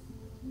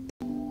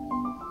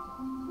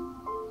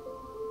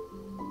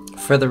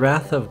 For the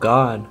wrath of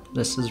God,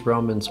 this is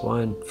Romans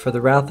 1, for the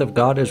wrath of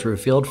God is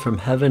revealed from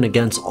heaven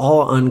against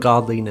all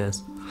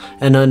ungodliness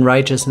and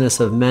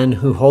unrighteousness of men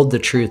who hold the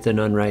truth in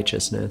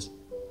unrighteousness.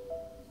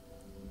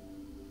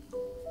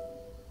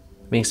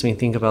 Makes me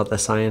think about the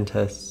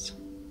scientists.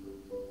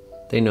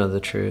 They know the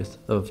truth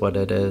of what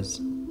it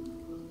is.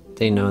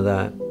 They know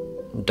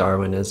that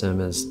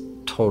Darwinism is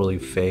totally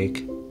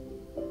fake.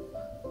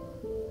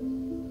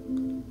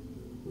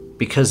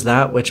 Because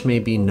that which may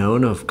be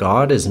known of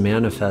God is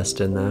manifest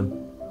in them.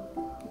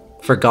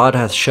 For God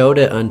hath showed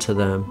it unto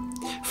them.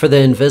 For the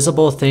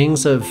invisible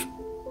things of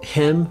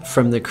him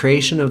from the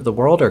creation of the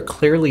world are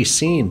clearly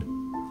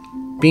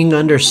seen, being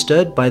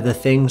understood by the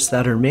things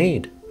that are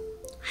made,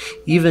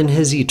 even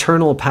his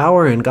eternal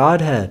power and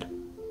Godhead,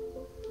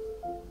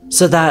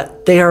 so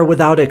that they are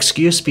without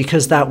excuse,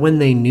 because that when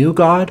they knew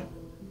God,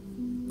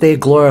 they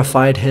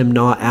glorified him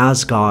not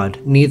as God,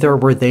 neither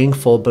were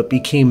thankful, but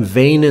became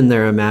vain in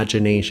their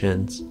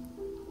imaginations,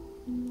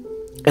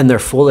 and their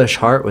foolish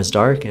heart was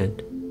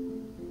darkened.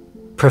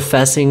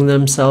 Professing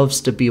themselves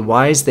to be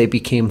wise, they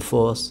became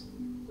fools,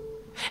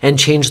 and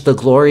changed the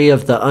glory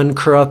of the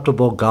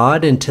uncorruptible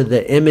God into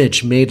the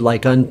image made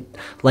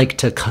like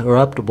to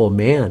corruptible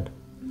man,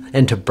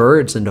 and to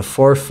birds, and to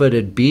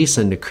four-footed beasts,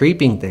 and to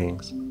creeping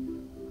things,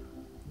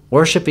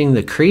 worshiping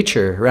the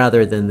creature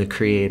rather than the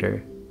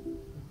Creator.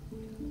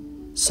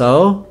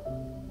 So,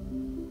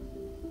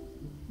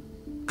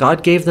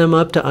 God gave them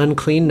up to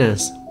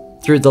uncleanness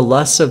through the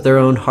lusts of their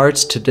own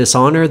hearts, to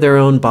dishonor their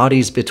own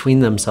bodies between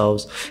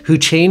themselves, who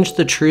changed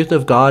the truth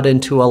of God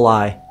into a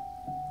lie,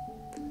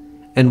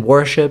 and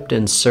worshipped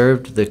and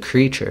served the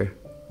creature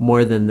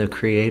more than the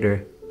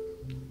Creator.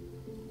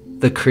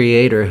 The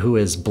Creator who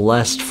is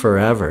blessed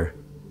forever.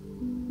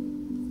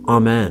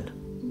 Amen.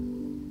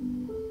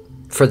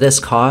 For this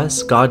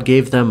cause God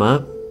gave them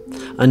up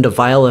unto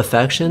vile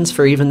affections,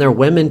 for even their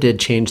women did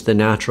change the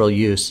natural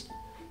use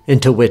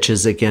into which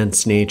is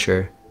against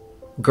nature.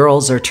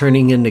 Girls are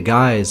turning into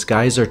guys,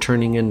 guys are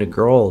turning into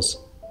girls.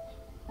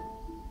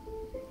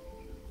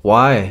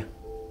 Why?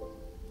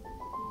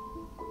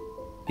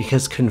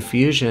 Because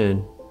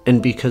confusion,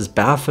 and because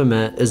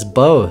Baphomet is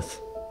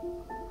both.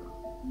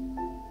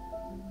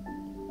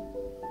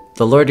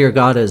 The Lord your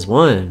God is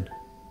one.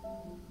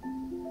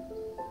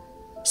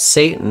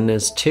 Satan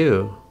is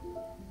two.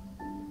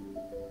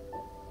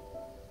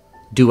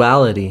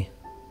 Duality.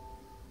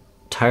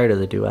 Tired of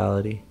the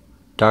duality.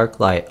 Dark,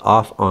 light,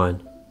 off,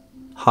 on.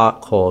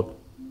 Hot, cold.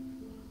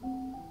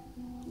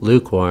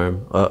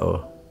 Lukewarm.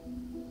 Uh-oh.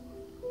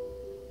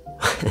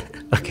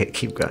 Okay,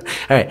 keep going.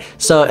 All right.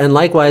 So, and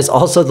likewise,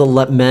 also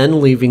the men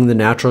leaving the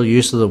natural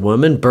use of the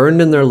woman, burned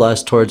in their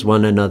lust towards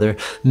one another,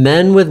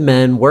 men with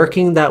men,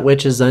 working that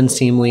which is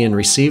unseemly and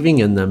receiving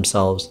in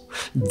themselves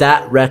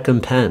that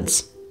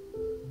recompense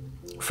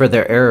for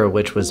their error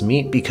which was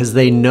meet, because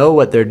they know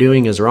what they're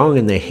doing is wrong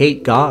and they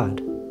hate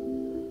God.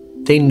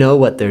 They know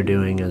what they're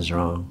doing is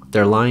wrong.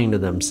 They're lying to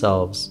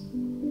themselves.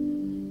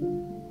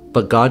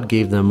 But God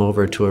gave them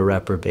over to a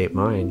reprobate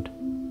mind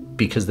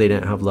because they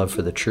didn't have love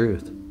for the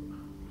truth.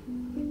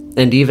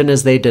 And even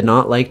as they did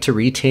not like to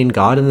retain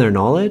God in their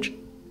knowledge,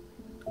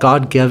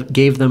 God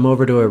gave them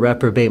over to a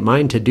reprobate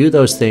mind to do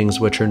those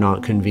things which are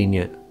not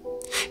convenient,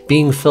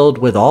 being filled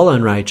with all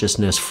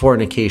unrighteousness,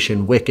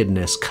 fornication,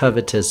 wickedness,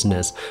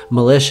 covetousness,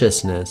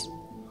 maliciousness.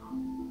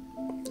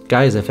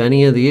 Guys, if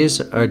any of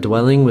these are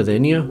dwelling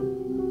within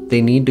you,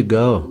 they need to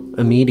go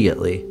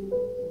immediately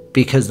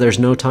because there's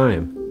no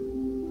time.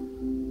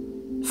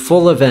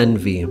 Full of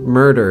envy,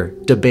 murder,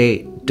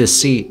 debate,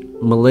 deceit,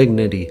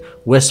 malignity,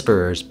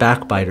 whisperers,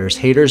 backbiters,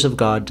 haters of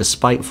God,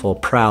 despiteful,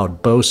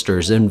 proud,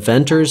 boasters,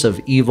 inventors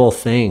of evil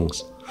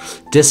things,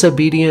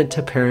 disobedient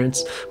to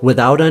parents,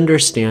 without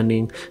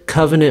understanding,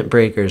 covenant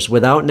breakers,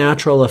 without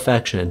natural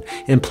affection,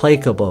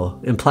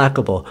 implacable,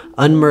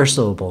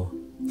 unmerciful,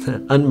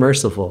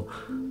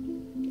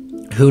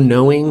 who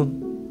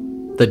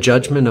knowing the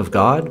judgment of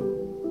God,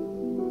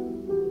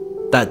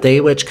 that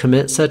they which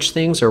commit such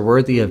things are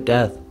worthy of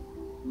death,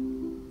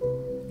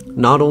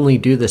 not only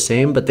do the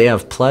same, but they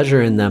have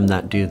pleasure in them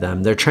that do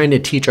them. They're trying to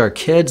teach our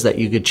kids that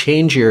you could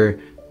change your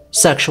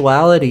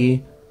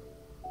sexuality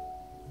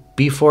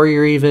before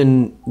you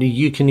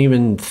can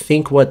even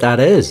think what that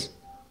is.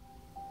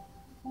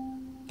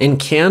 In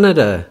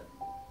Canada,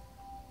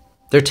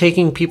 they're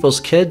taking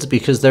people's kids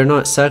because they're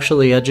not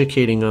sexually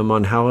educating them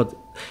on how to,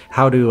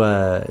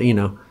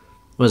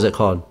 what is it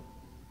called?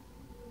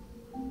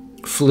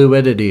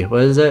 Fluidity.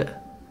 What is it?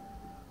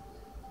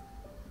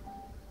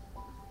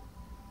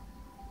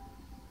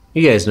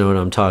 You guys know what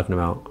I'm talking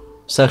about.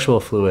 Sexual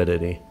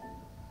fluidity.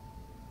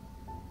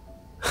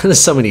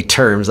 There's so many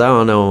terms, I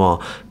don't know them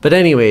all. But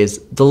anyways,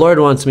 the Lord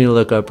wants me to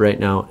look up right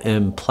now,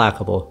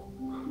 implacable.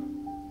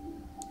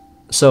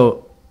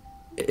 So,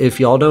 if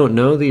y'all don't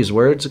know these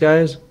words,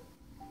 guys,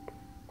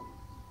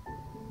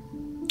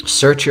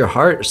 search your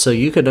heart so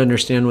you could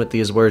understand what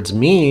these words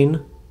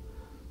mean,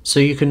 so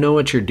you can know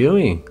what you're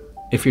doing,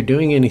 if you're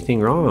doing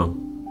anything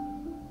wrong.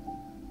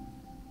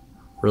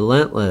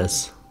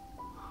 Relentless.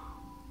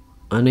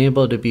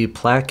 Unable to be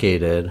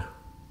placated,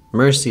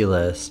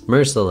 merciless,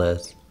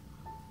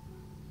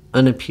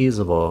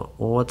 unappeasable.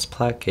 Well, what's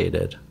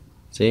placated?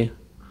 See?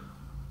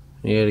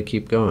 You gotta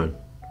keep going.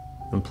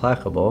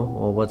 Implacable.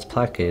 Well, what's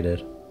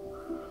placated?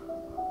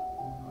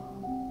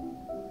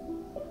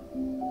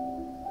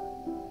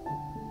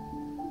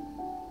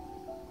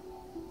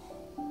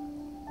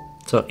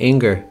 So,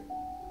 anger.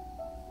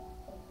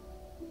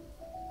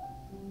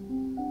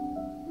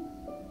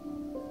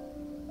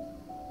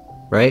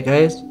 Right,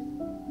 guys?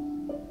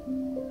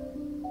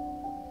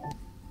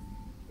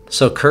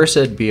 So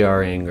cursed be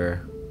our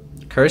anger.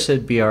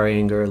 Cursed be our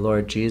anger,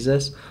 Lord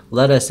Jesus.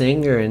 Let us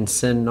anger and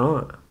sin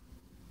not.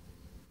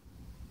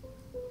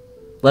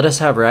 Let us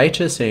have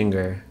righteous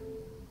anger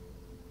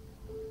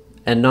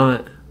and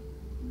not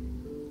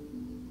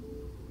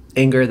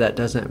anger that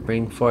doesn't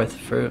bring forth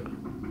fruit.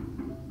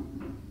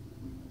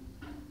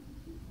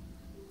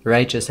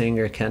 Righteous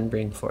anger can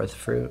bring forth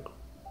fruit.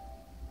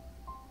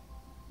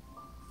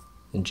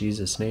 In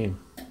Jesus' name.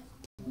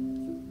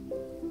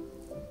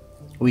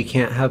 We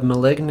can't have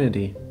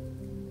malignity,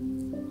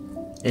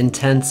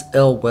 intense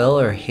ill will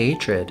or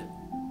hatred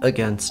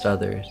against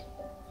others.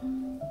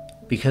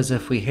 Because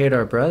if we hate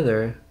our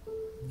brother,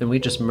 then we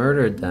just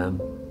murdered them.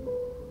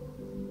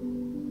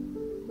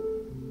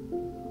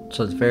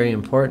 So it's very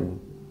important.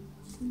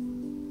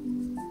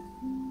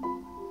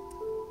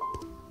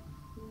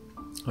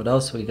 What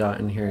else we got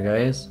in here,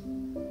 guys?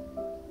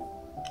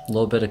 A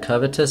little bit of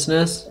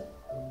covetousness.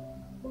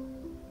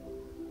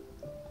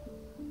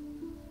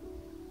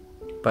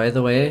 By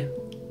the way,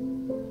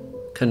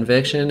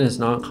 conviction is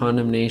not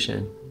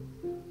condemnation.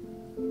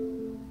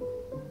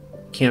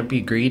 Can't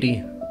be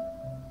greedy.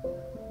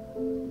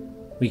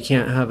 We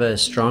can't have a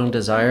strong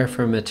desire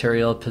for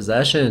material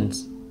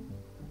possessions.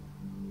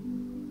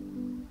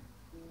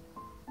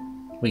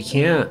 We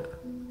can't.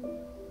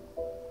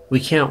 We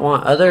can't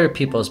want other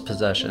people's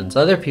possessions,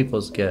 other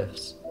people's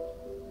gifts.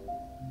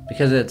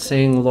 Because it's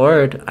saying,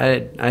 Lord,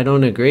 I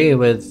don't agree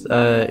with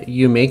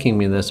you making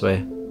me this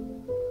way.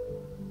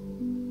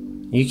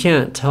 You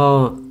can't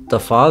tell the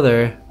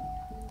Father,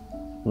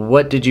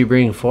 what did you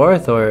bring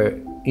forth? Or,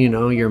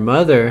 your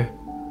mother,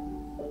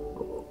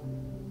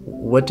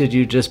 what did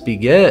you just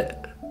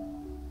beget?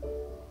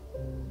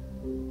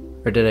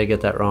 Or did I get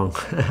that wrong?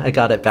 I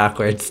got it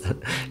backwards.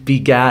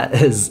 Begat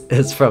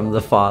is from the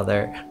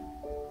Father.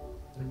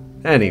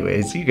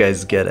 Anyways, you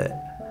guys get it.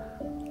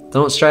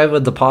 Don't strive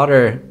with the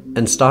potter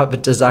and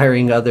stop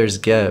desiring others'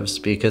 gifts,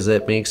 because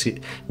it makes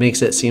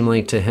it seem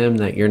like to him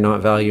that you're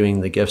not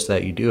valuing the gifts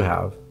that you do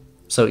have.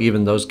 So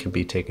even those can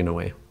be taken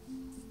away.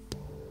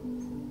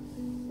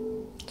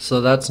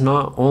 So that's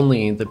not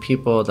only the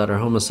people that are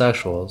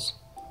homosexuals.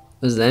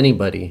 This is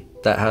anybody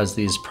that has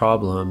these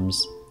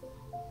problems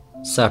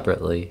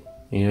separately.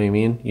 You know what I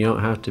mean? You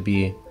don't have to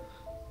be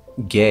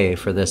gay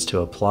for this to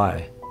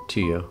apply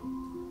to you.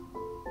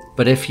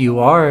 But if you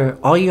are,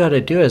 all you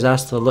gotta do is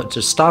ask the Lord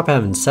to stop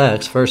having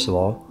sex, first of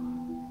all,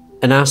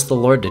 and ask the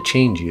Lord to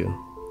change you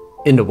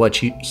into what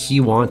He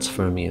wants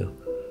from you.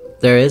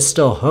 There is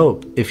still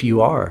hope if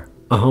you are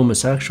a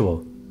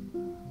homosexual.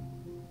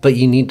 But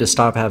you need to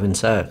stop having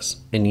sex,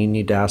 and you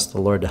need to ask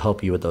the Lord to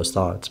help you with those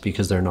thoughts,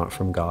 because they're not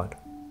from God.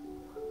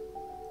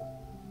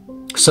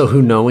 So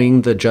who,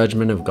 knowing the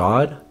judgment of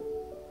God,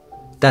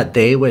 that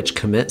they which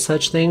commit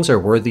such things are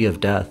worthy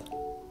of death.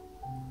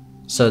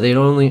 So they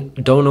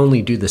don't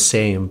only do the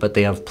same, but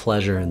they have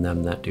pleasure in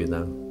them that do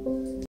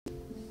them.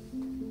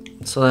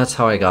 So that's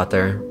how I got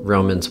there,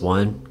 Romans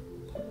 1.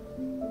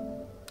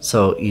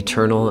 So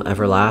eternal,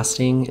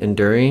 everlasting,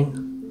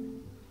 enduring,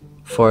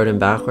 forward and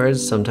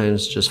backwards,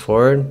 sometimes just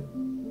forward.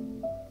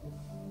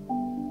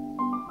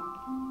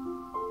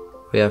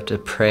 We have to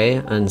pray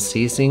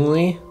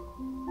unceasingly.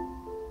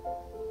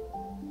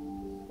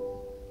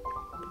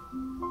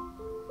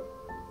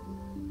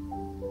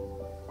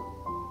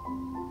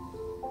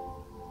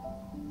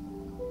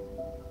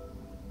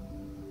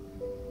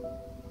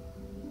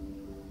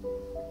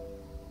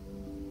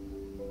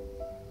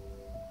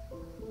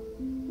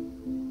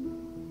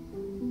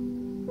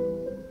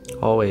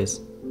 Always.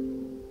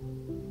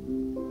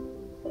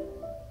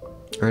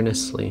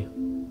 Earnestly.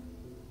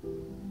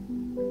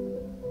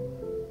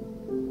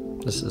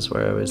 This is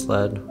where I was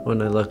led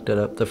when I looked it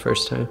up the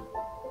first time.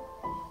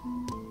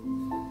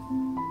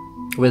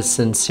 With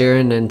sincere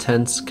and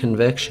intense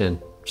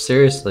conviction.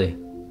 Seriously.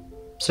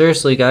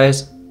 Seriously,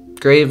 guys.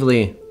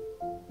 Gravely.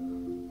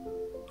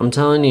 I'm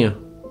telling you.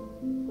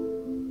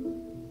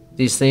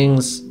 These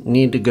things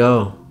need to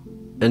go.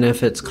 And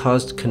if it's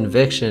caused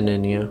conviction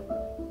in you,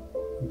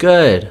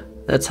 good.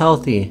 That's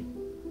healthy.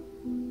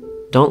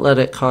 Don't let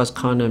it cause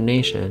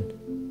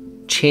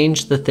condemnation.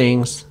 Change the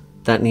things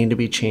that need to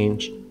be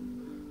changed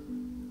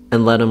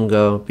and let them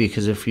go,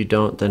 because if you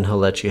don't, then He'll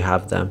let you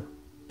have them.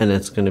 And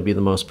it's going to be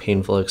the most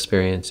painful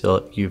experience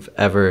you've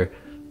ever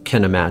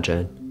can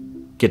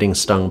imagine, getting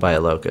stung by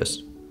a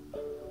locust.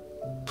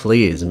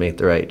 Please make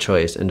the right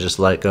choice and just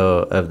let go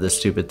of the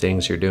stupid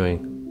things you're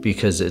doing,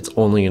 because it's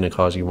only going to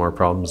cause you more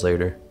problems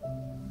later.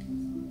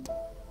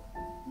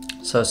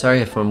 So sorry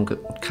if I'm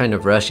kind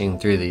of rushing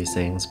through these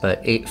things, but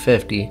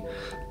 850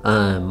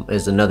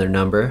 is another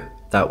number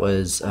that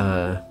was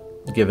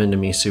given to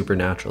me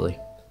supernaturally.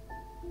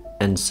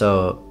 And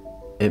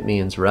so it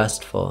means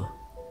restful.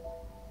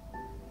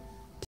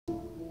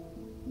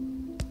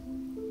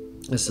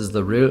 This is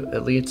the root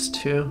it leads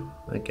to,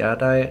 a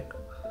Gadite.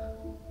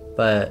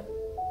 But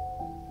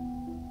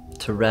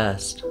to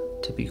rest,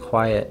 to be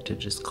quiet, to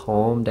just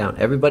calm down.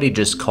 Everybody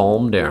just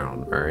calm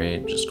down, all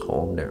right? Just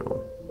calm down.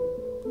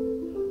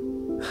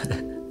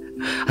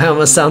 I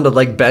almost sounded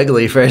like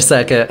Begley for a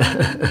second.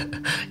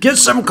 Get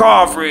some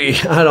coffee.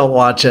 I don't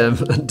watch him.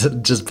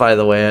 Just by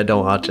the way, I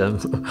don't watch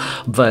him.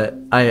 But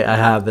I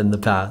have in the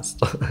past.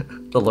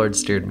 The Lord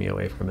steered me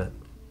away from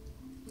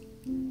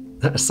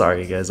it.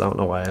 Sorry, guys. I don't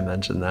know why I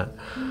mentioned that.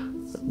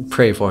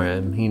 Pray for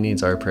him. He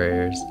needs our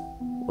prayers.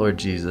 Lord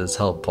Jesus,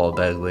 help Paul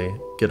Begley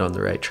get on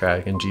the right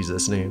track in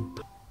Jesus' name.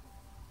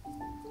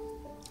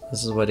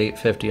 This is what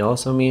 850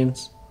 also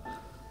means.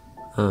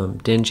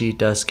 Dingy,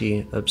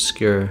 dusky,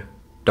 obscure,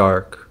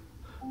 dark,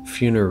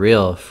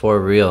 funereal, for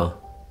real.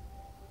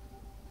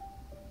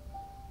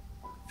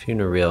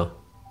 Funereal.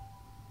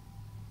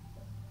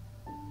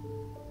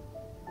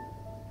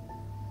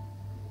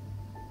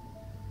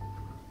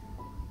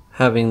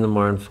 Having the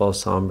mournful,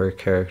 somber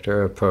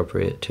character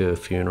appropriate to a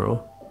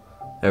funeral.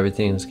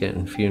 Everything's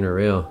getting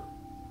funereal.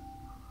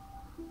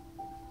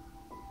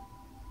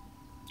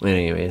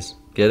 Anyways,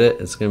 get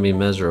it? It's gonna be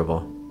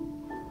miserable.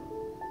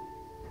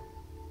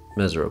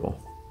 Miserable.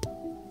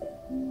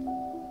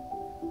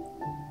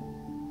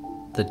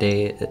 The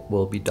day it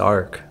will be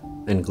dark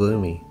and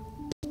gloomy.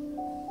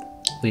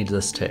 Leads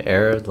us to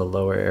air, the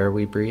lower air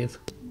we breathe.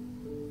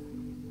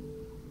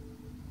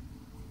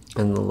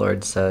 And the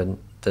Lord said,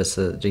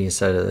 He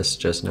said this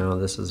just now,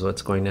 this is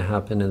what's going to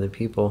happen to the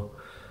people.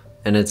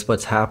 And it's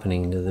what's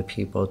happening to the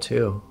people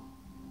too.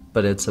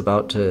 But it's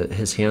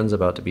His hand's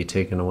about to be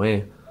taken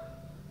away.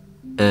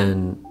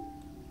 And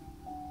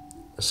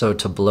so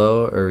to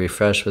blow or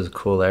refresh with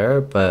cool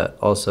air, but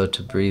also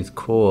to breathe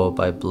cool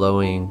by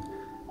blowing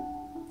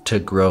to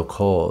grow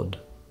cold.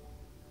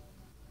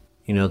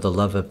 You know, the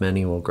love of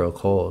many will grow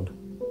cold.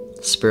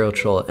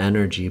 Spiritual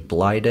energy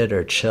blighted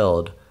or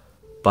chilled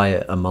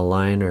by a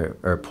malign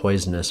or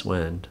poisonous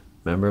wind.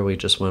 Remember, we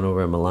just went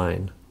over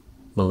malign.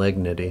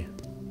 Malignity.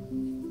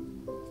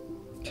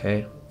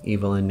 Okay?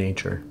 Evil in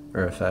nature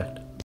or effect.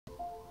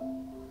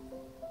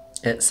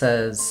 It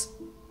says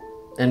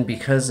And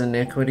because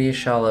iniquity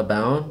shall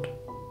abound,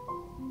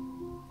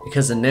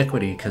 because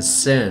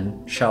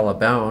sin shall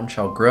abound,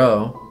 shall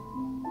grow,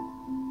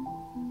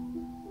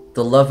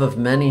 the love of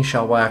many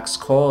shall wax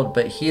cold,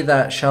 but he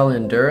that shall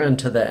endure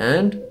unto the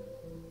end,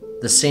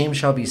 the same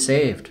shall be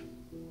saved.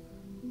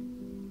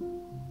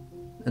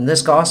 And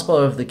this gospel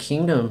of the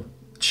kingdom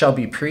shall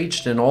be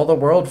preached in all the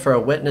world for a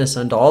witness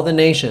unto all the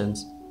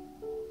nations,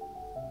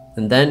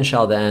 and then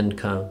shall the end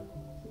come.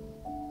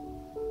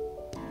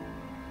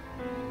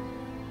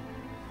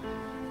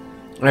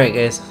 Alright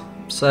guys,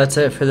 so that's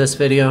it for this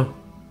video.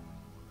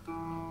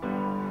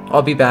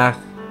 I'll be back.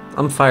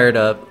 I'm fired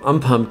up.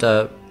 I'm pumped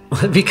up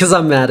because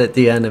I'm mad at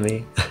the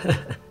enemy.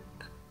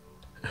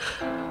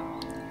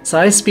 So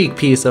I speak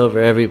peace over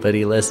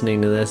everybody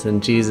listening to this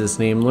in Jesus'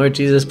 name. Lord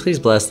Jesus, please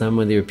bless them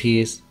with your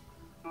peace.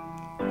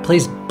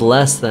 Please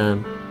bless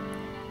them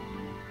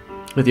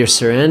with your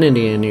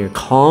serenity and your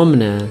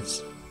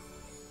calmness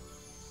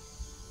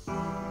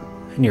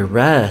and your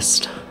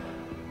rest.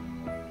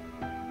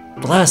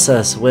 Bless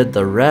us with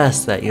the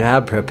rest that you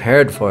have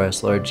prepared for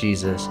us, Lord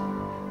Jesus.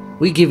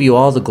 We give you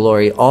all the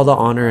glory, all the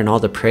honor, and all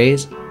the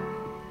praise.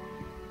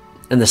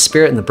 And the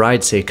Spirit and the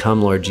bride say,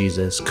 come, Lord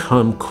Jesus,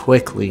 come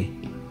quickly.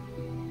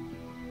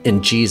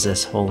 In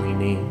Jesus' holy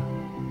name.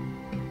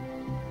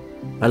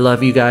 I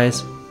love you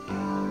guys.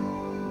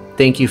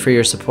 Thank you for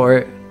your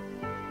support.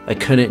 I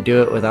couldn't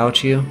do it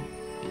without you.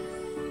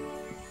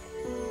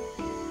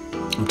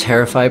 I'm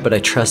terrified, but I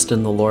trust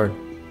in the Lord.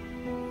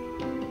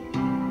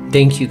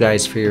 Thank you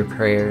guys for your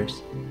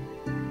prayers.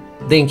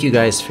 Thank you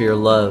guys for your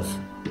love.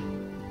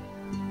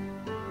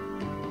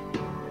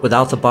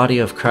 Without the body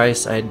of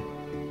Christ, I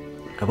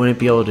wouldn't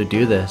be able to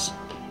do this.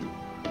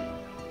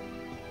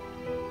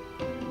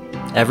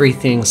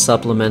 Everything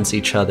supplements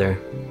each other,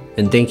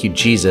 and thank you,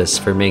 Jesus,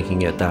 for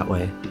making it that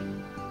way.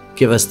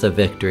 Give us the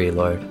victory,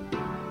 Lord,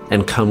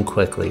 and come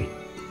quickly.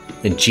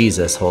 In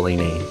Jesus' holy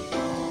name.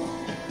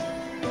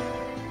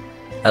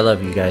 I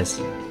love you guys.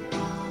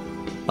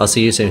 I'll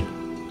see you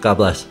soon. God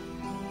bless.